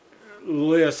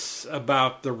lists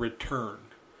about the return.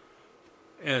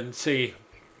 And see,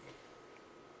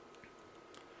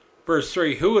 verse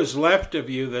 3, who is left of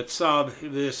you that saw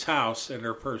this house in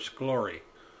her first glory?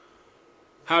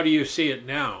 How do you see it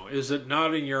now? Is it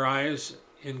not in your eyes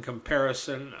in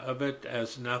comparison of it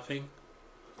as nothing?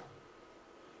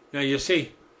 Now you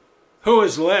see, who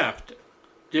is left?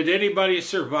 Did anybody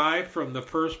survive from the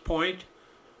first point?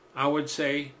 I would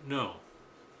say no.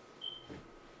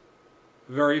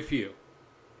 Very few.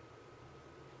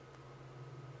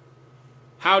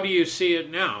 How do you see it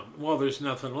now? Well, there's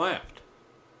nothing left.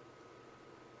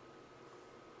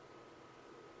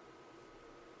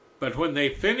 But when they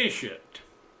finish it,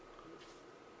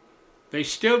 they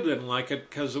still didn't like it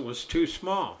because it was too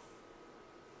small.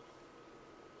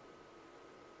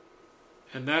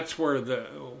 And that's where the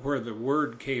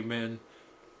word came in,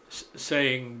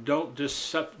 saying, don't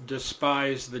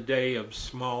despise the day of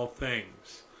small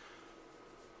things.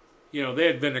 You know, they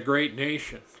had been a great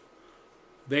nation.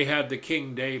 They had the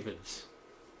King Davids.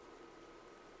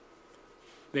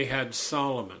 They had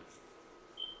Solomon.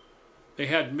 They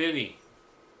had many.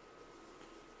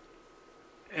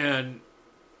 And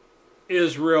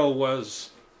Israel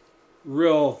was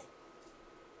real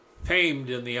famed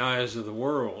in the eyes of the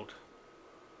world.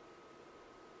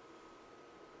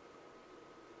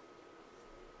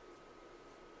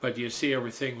 But you see,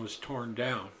 everything was torn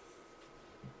down.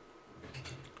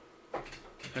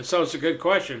 And so it's a good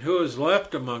question. Who is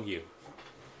left among you?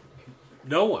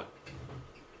 No one.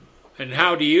 And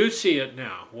how do you see it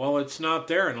now? Well, it's not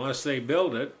there unless they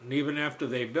build it. And even after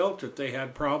they built it, they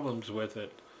had problems with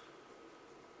it.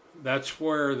 That's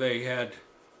where they had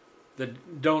the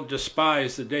don't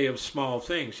despise the day of small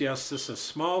things. Yes, this is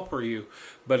small for you,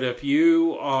 but if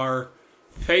you are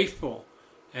faithful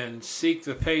and seek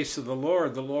the face of the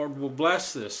Lord will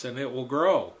bless this and it will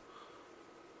grow.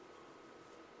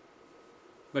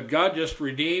 But God just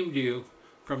redeemed you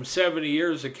from 70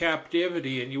 years of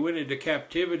captivity, and you went into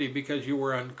captivity because you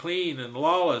were unclean and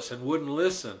lawless and wouldn't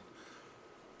listen.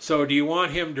 So do you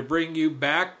want him to bring you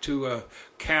back to a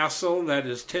castle that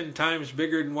is 10 times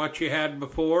bigger than what you had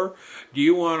before? Do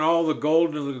you want all the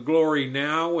gold and the glory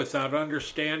now without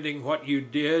understanding what you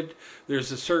did?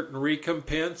 There's a certain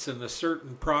recompense and a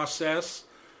certain process.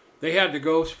 They had to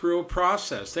go through a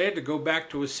process. They had to go back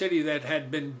to a city that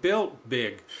had been built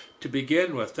big to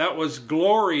begin with. That was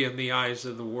glory in the eyes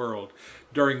of the world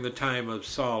during the time of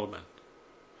Solomon.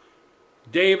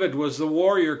 David was the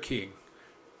warrior king.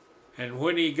 And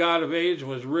when he got of age and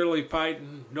was really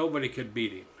fighting, nobody could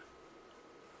beat him.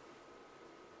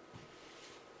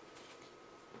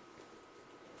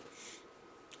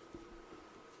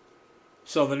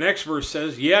 So the next verse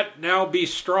says, yet now be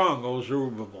strong, O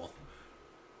Zerubbabel.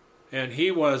 And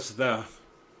he was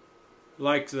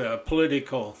like the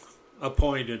political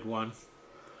appointed one,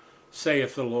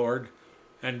 saith the Lord.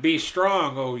 And be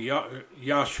strong, O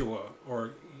Yahshua,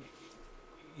 or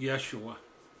Yeshua.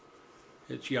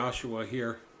 It's Yahshua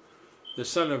here, the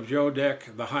son of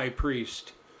Jodek, the high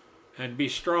priest. And be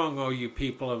strong, O you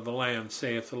people of the land,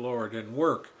 saith the Lord, and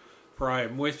work, for I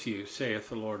am with you, saith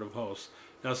the Lord of hosts.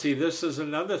 Now see, this is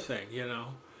another thing, you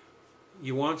know.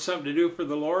 You want something to do for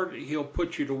the Lord, he'll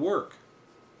put you to work.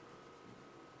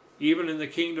 Even in the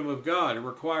kingdom of God, it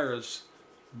requires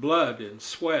blood and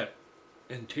sweat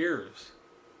and tears.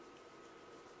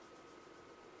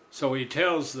 So he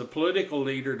tells the political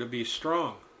leader to be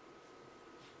strong.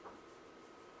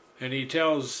 And he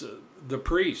tells the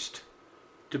priest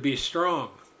to be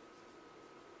strong.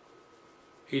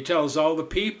 He tells all the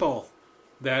people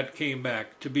that came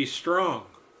back to be strong.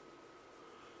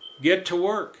 Get to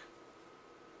work.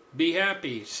 Be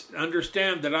happy.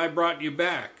 Understand that I brought you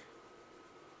back.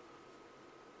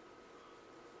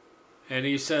 And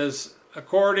he says,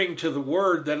 according to the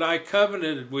word that I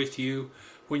covenanted with you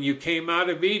when you came out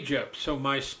of Egypt, so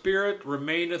my spirit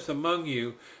remaineth among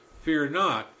you, fear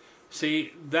not.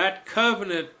 See, that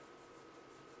covenant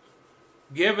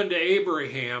given to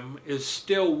Abraham is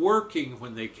still working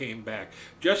when they came back.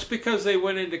 Just because they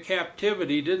went into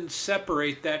captivity didn't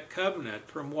separate that covenant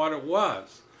from what it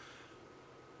was.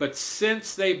 But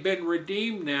since they've been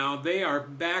redeemed now, they are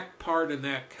back part in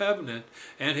that covenant,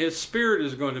 and his Spirit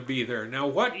is going to be there. Now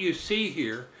what you see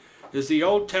here is the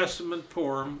Old Testament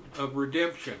form of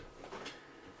redemption.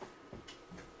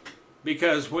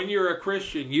 Because when you're a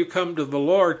Christian, you come to the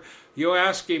Lord, you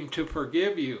ask him to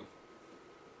forgive you.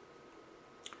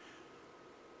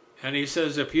 And he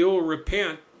says, if you'll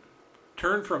repent,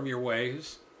 turn from your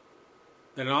ways,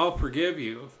 then I'll forgive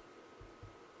you.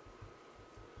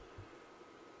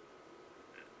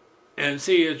 And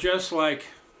see, it's just like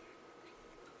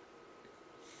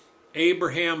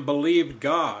Abraham believed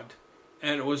God,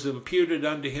 and it was imputed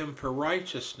unto him for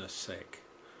righteousness' sake.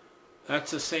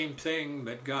 That's the same thing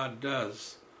that God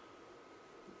does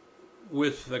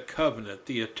with the covenant,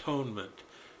 the atonement,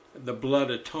 the blood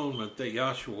atonement that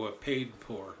Yahshua paid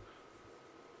for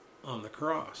on the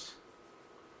cross.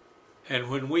 And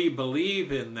when we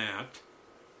believe in that,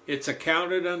 it's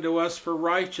accounted unto us for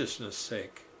righteousness'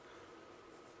 sake.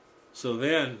 So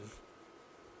then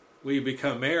we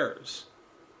become heirs.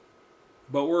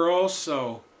 But we're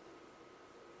also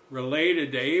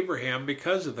related to Abraham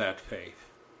because of that faith.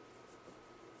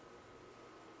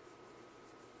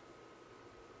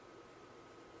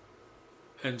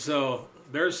 And so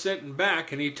they're sitting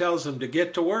back, and he tells them to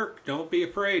get to work. Don't be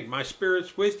afraid. My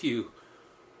Spirit's with you.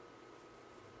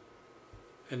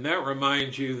 And that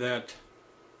reminds you that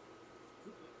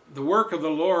the work of the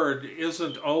Lord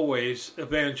isn't always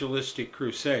evangelistic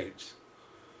crusades.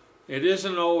 It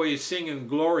isn't always singing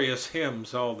glorious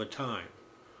hymns all the time.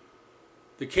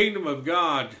 The kingdom of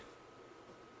God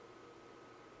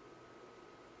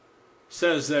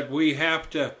says that we have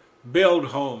to build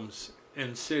homes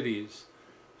and cities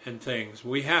and things.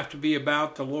 We have to be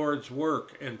about the Lord's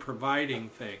work and providing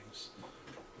things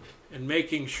and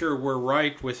making sure we're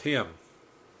right with him.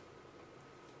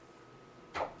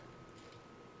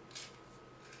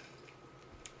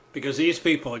 Because these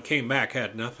people that came back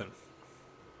had nothing.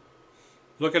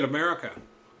 Look at America.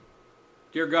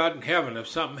 Dear God in heaven, if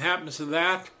something happens to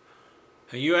that,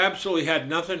 and you absolutely had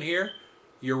nothing here,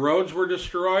 your roads were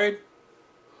destroyed,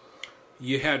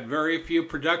 you had very few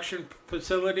production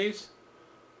facilities,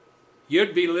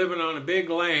 you'd be living on a big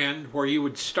land where you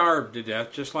would starve to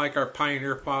death, just like our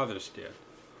pioneer fathers did,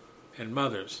 and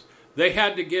mothers. They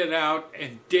had to get out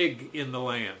and dig in the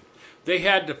land. They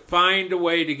had to find a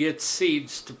way to get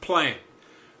seeds to plant.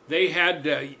 They had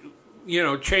to,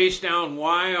 chase down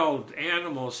wild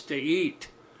animals to eat.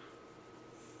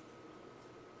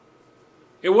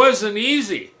 It wasn't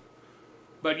easy.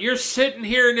 But you're sitting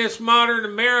here in this modern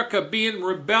America being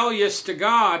rebellious to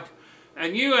God,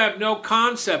 and you have no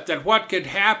concept that what could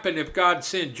happen if God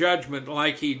sent judgment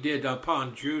like he did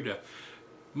upon Judah.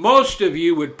 Most of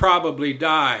you would probably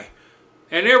die.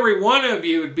 And every one of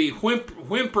you would be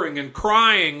whimpering and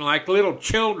crying like little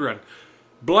children,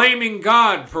 blaming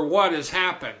God for what has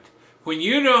happened. When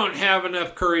you don't have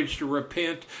enough courage to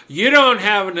repent, you don't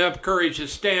have enough courage to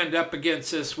stand up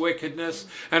against this wickedness.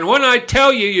 And when I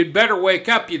tell you you'd better wake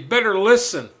up, you'd better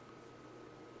listen.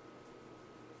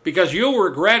 Because you'll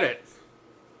regret it.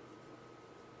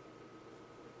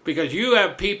 Because you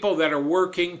have people that are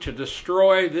working to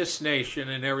destroy this nation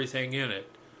and everything in it.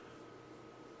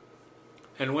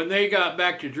 And when they got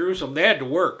back to Jerusalem, they had to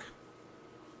work.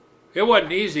 It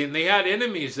wasn't easy, and they had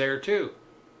enemies there too.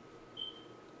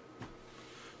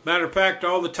 Matter of fact,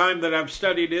 all the time that I've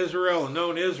studied Israel and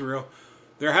known Israel,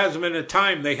 there hasn't been a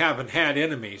time they haven't had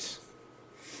enemies.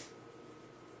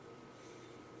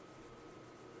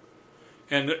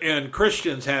 And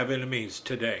Christians have enemies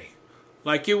today,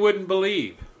 like you wouldn't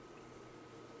believe.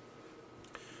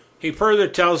 He further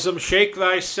tells them, shake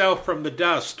thyself from the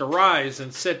dust, arise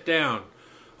and sit down,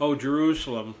 O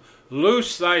Jerusalem.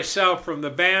 Loose thyself from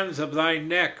the bands of thy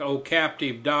neck, O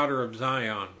captive daughter of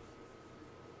Zion.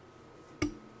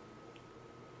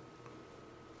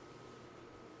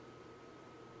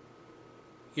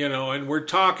 And we're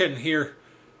talking here,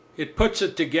 it puts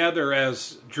it together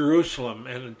as Jerusalem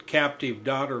and captive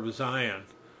daughter of Zion.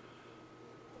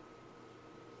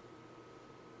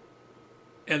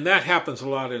 And that happens a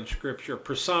lot in Scripture,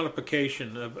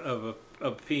 personification of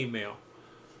a female.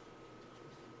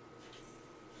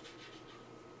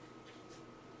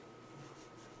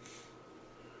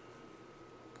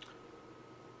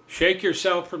 Shake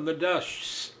yourself from the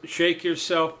dust. Shake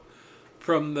yourself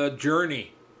from the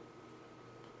journey.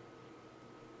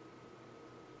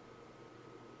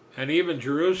 And even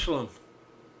Jerusalem.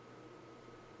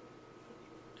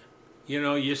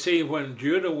 You see, when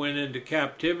Judah went into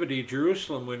captivity,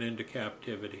 Jerusalem went into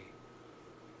captivity.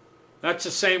 That's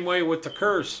the same way with the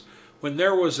curse. When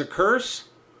there was a curse,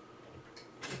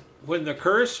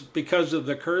 because of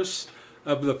the curse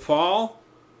of the fall,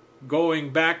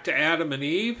 going back to Adam and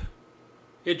Eve.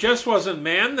 It just wasn't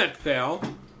man that fell.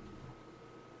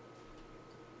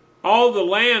 All the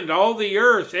land, all the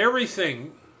earth,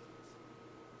 everything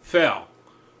fell.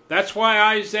 That's why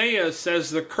Isaiah says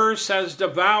the curse has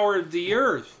devoured the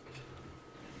earth.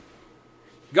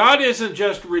 God isn't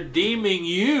just redeeming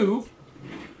you.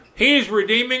 He's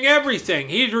redeeming everything.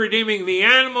 He's redeeming the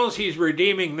animals. He's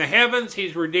redeeming the heavens.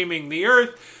 He's redeeming the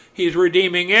earth. He's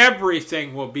redeeming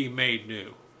everything will be made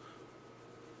new.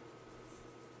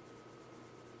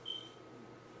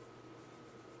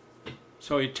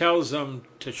 So he tells them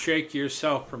to shake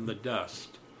yourself from the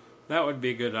dust. That would be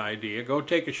a good idea. Go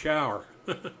take a shower.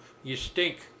 You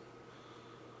stink.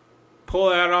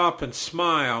 Pull that off and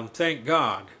smile and thank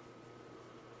God.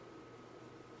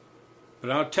 But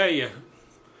I'll tell you,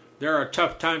 there are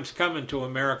tough times coming to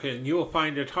America, and you'll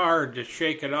find it hard to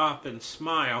shake it off and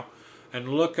smile and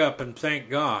look up and thank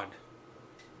God.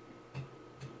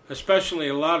 Especially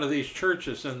a lot of these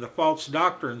churches and the false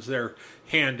doctrines they're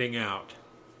handing out.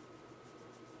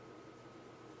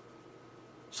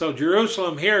 So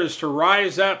Jerusalem here is to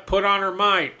rise up, put on her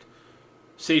might.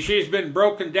 See, she's been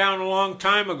broken down a long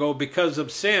time ago because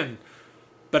of sin.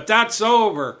 But that's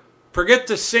over. Forget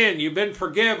the sin. You've been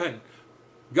forgiven.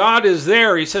 God is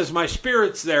there. He says, my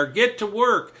Spirit's there. Get to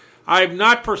work. I have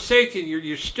not forsaken you.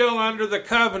 You're still under the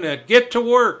covenant. Get to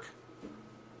work.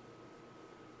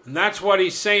 And that's what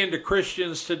he's saying to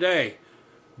Christians today.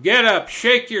 Get up.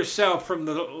 Shake yourself from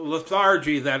the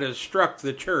lethargy that has struck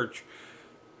the church.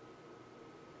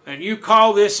 And you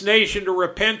call this nation to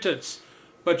repentance,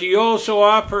 but you also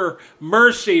offer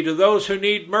mercy to those who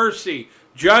need mercy,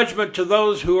 judgment to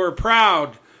those who are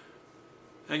proud,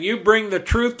 and you bring the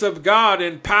truth of God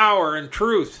in power and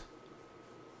truth.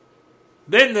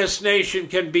 Then this nation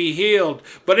can be healed,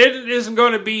 but it isn't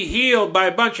going to be healed by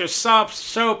a bunch of soft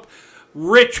soap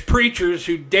rich preachers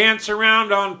who dance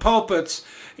around on pulpits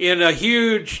in a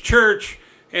huge church,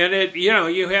 and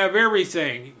you have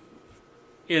everything.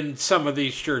 In some of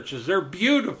these churches. They're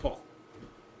beautiful.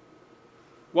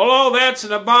 Well, all that's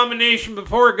an abomination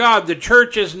before God. The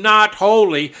church is not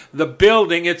holy, the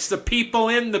building. It's the people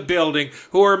in the building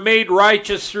who are made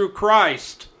righteous through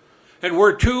Christ. And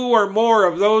where two or more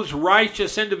of those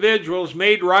righteous individuals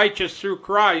made righteous through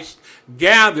Christ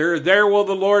gather, there will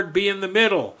the Lord be in the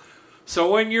middle. So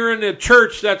when you're in a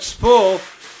church that's full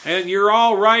and you're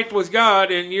all right with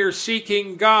God and you're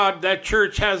seeking God, that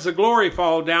church has the glory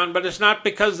fall down, but it's not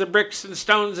because the bricks and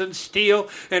stones and steel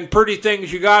and pretty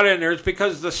things you got in there. It's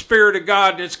because the Spirit of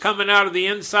God is coming out of the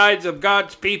insides of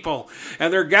God's people,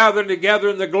 and they're gathered together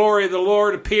and the glory of the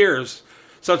Lord appears.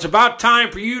 So it's about time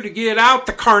for you to get out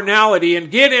the carnality and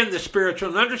get in the spiritual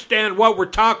and understand what we're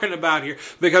talking about here.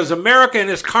 Because America in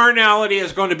its carnality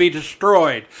is going to be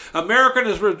destroyed. America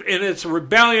in its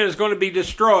rebellion is going to be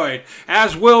destroyed,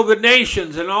 as will the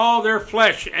nations and all their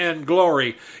flesh and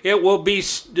glory. It will be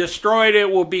destroyed.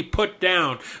 It will be put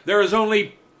down. There is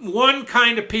only one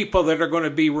kind of people that are going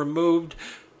to be removed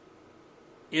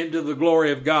into the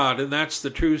glory of God, and that's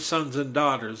the true sons and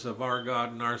daughters of our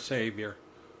God and our Savior.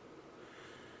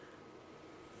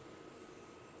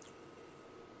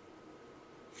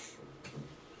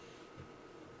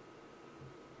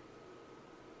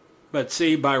 But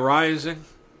see, by rising,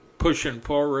 pushing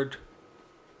forward,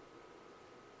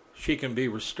 she can be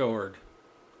restored.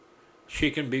 She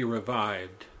can be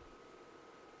revived.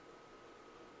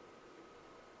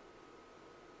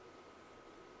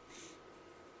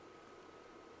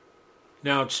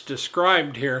 Now it's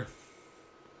described here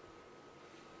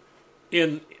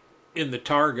in the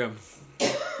Targum,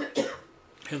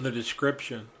 in the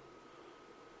description.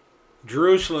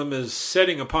 Jerusalem is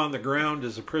sitting upon the ground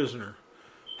as a prisoner,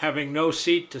 having no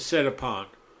seat to sit upon.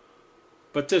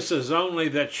 But this is only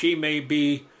that she may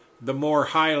be the more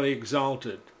highly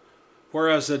exalted.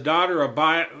 Whereas the daughter of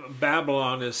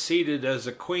Babylon is seated as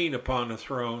a queen upon a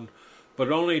throne,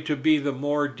 but only to be the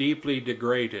more deeply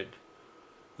degraded.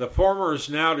 The former is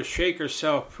now to shake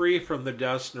herself free from the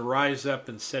dust and rise up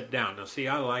and sit down. Now see,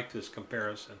 I like this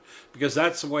comparison, because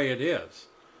that's the way it is.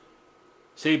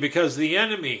 See, because the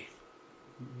enemy,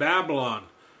 Babylon,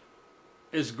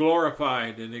 is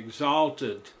glorified and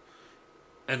exalted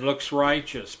and looks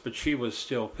righteous, but she was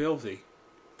still filthy.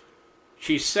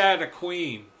 She sat a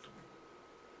queen,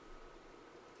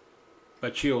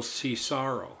 but she'll see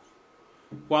sorrow.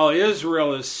 While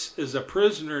Israel is a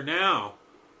prisoner now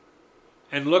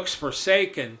and looks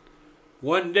forsaken,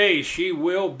 one day she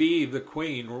will be the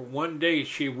queen, or one day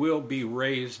she will be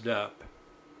raised up.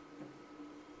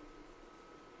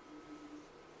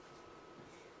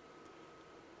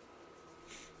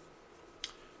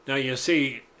 Now you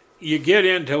see, you get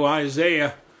into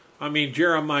Isaiah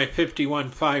Jeremiah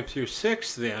 51:5 through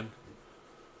 6 then,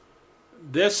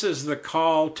 this is the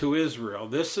call to Israel.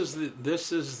 This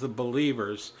is the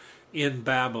believers in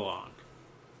Babylon.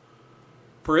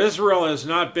 For Israel has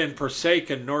not been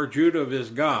forsaken, nor Judah of his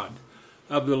God,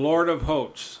 of the Lord of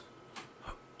hosts,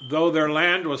 though their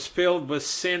land was filled with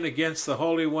sin against the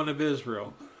Holy One of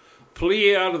Israel.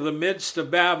 Flee out of the midst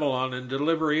of Babylon, and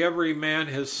deliver every man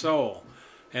his soul,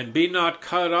 and be not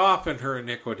cut off in her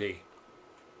iniquity.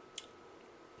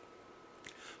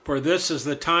 For this is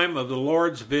the time of the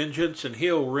Lord's vengeance, and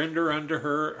he'll render unto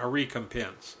her a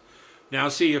recompense. Now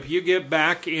see, if you get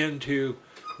back into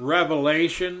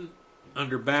Revelation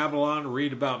under Babylon,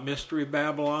 read about Mystery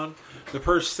Babylon, the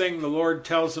first thing the Lord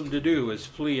tells them to do is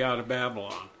flee out of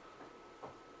Babylon.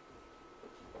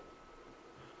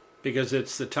 Because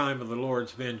it's the time of the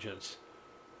Lord's vengeance.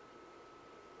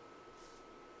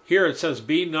 Here it says,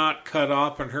 be not cut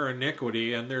off in her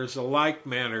iniquity, and there's a like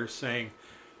manner saying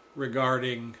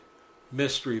regarding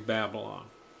Mystery Babylon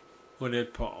when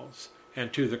it falls,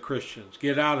 and to the Christians,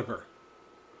 get out of her.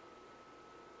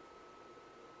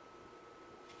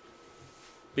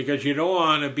 Because you don't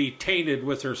want to be tainted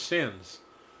with her sins.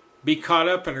 Be caught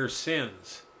up in her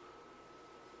sins,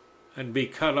 and be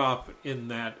cut off in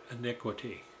that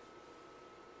iniquity.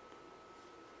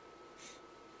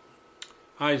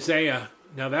 Isaiah,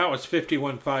 now that was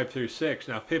 51:5 through 6.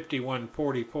 Now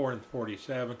 51:44 and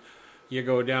 47. You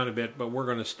go down a bit, but we're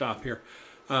going to stop here.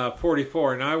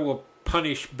 44, and I will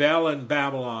punish Bel in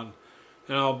Babylon,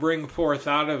 and I'll bring forth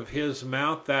out of his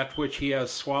mouth that which he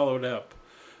has swallowed up.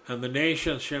 And the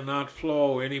nations shall not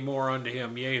flow any more unto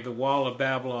him. Yea, the wall of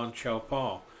Babylon shall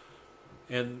fall.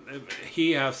 And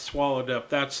he hath swallowed up.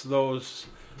 That's those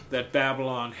that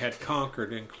Babylon had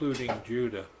conquered, including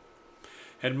Judah.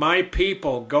 And my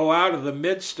people, go out of the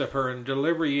midst of her, and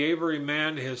deliver ye every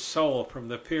man his soul from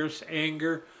the fierce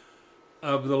anger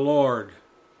of the Lord.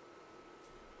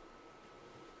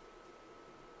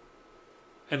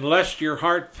 And lest your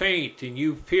heart faint, and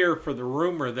you fear for the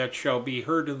rumor that shall be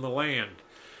heard in the land.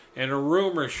 And a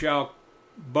rumor shall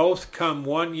both come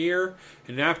 1 year,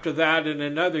 and after that in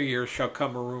another year shall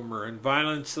come a rumor, and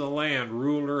violence in the land,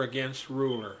 ruler against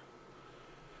ruler.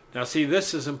 Now see,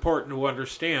 this is important to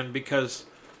understand, because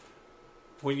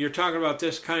when you're talking about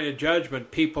this kind of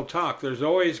judgment, people talk. There's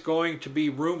always going to be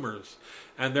rumors,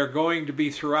 and they're going to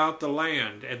be throughout the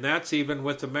land, and that's even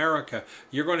with America.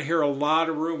 You're going to hear a lot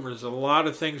of rumors, a lot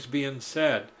of things being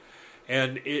said,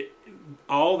 and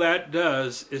all that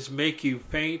does is make you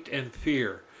faint and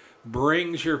fear,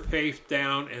 brings your faith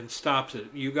down and stops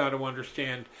it. You got to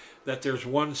understand that there's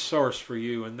one source for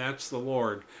you, and that's the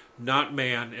Lord, not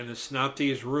man, and it's not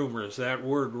these rumors. That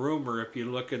word rumor, if you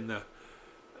look in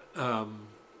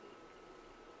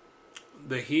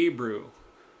the Hebrew,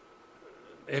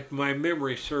 if my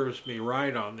memory serves me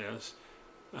right on this,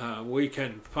 we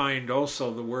can find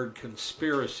also the word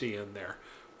conspiracy in there,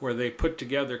 where they put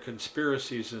together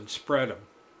conspiracies and spread them.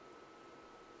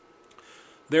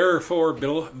 Therefore,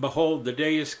 behold, the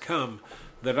day is come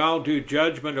that I'll do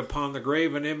judgment upon the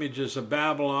graven images of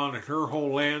Babylon, and her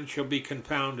whole land shall be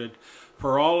confounded,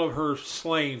 for all of her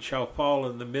slain shall fall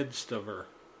in the midst of her.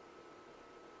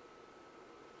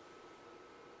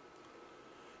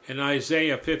 In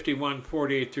Isaiah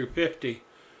 51:48 through 50,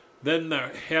 then the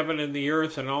heaven and the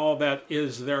earth and all that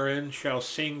is therein shall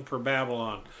sing for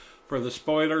Babylon, for the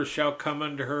spoilers shall come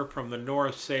unto her from the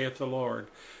north, saith the Lord.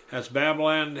 As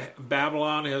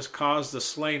Babylon has caused the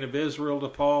slain of Israel to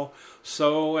fall,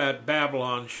 so at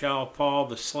Babylon shall fall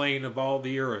the slain of all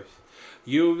the earth.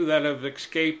 You that have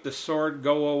escaped the sword,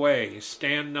 go away,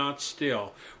 stand not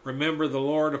still. Remember the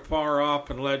Lord afar off,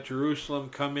 and let Jerusalem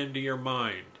come into your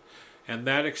mind. And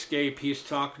that escape, he's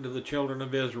talking to the children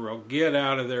of Israel. Get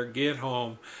out of there, get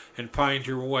home, and find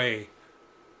your way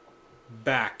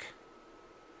back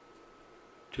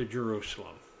to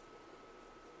Jerusalem.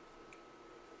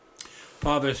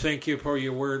 Father, thank you for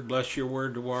your word. Bless your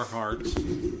word to our hearts.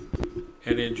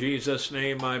 And in Jesus'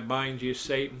 name, I bind you,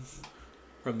 Satan,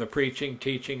 from the preaching,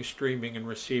 teaching, streaming, and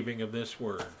receiving of this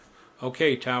word.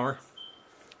 Okay, Tower.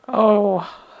 Oh,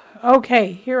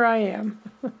 okay, here I am.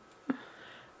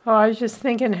 I was just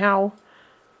thinking how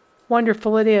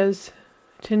wonderful it is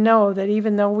to know that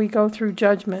even though we go through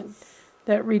judgment,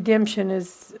 that redemption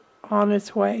is on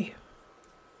its way.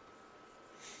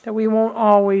 That we won't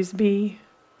always be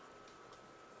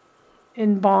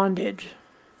in bondage.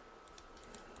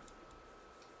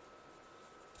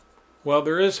 Well,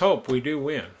 there is hope. We do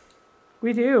win.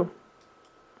 We do.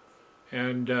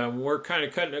 And we're kind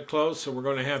of cutting it close, so we're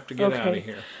going to have to get out of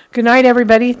here. Good night,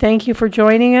 everybody. Thank you for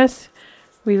joining us.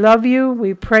 We love you.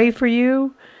 We pray for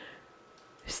you.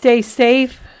 Stay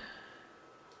safe.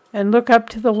 and look up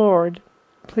to the Lord.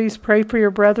 Please pray for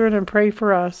your brethren and pray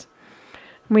for us.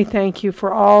 And we thank you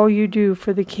for all you do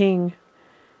for the King.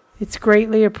 It's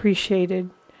greatly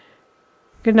appreciated.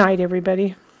 Good night,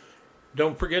 everybody.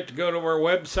 Don't forget to go to our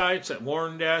websites at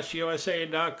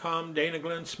warn-usa.com,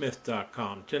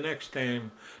 danaglennsmith.com. Till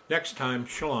next time,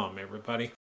 shalom,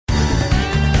 everybody.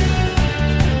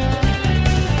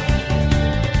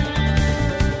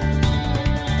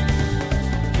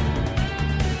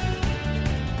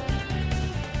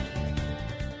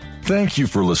 Thank you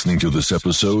for listening to this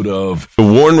episode of The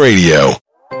Warn Radio.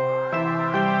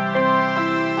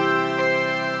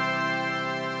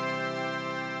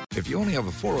 If you only have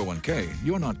a 401k,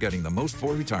 you're not getting the most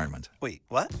for retirement. Wait,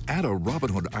 what? Add a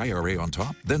Robinhood IRA on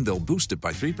top, then they'll boost it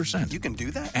by 3%. You can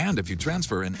do that? And if you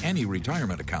transfer in any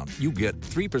retirement account, you get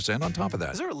 3% on top of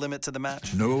that. Is there a limit to the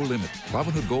match? No limit.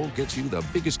 Robinhood Gold gets you the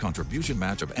biggest contribution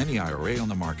match of any IRA on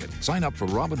the market. Sign up for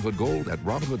Robinhood Gold at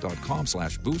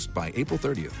Robinhood.com/boost by April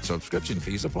 30th. Subscription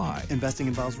fees apply. Investing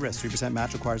involves risk. 3%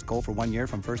 match requires gold for 1 year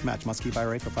from first match. Must keep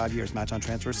IRA for 5 years. Match on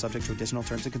transfers subject to additional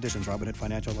terms and conditions. Robinhood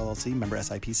Financial LLC, member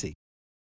SIPC.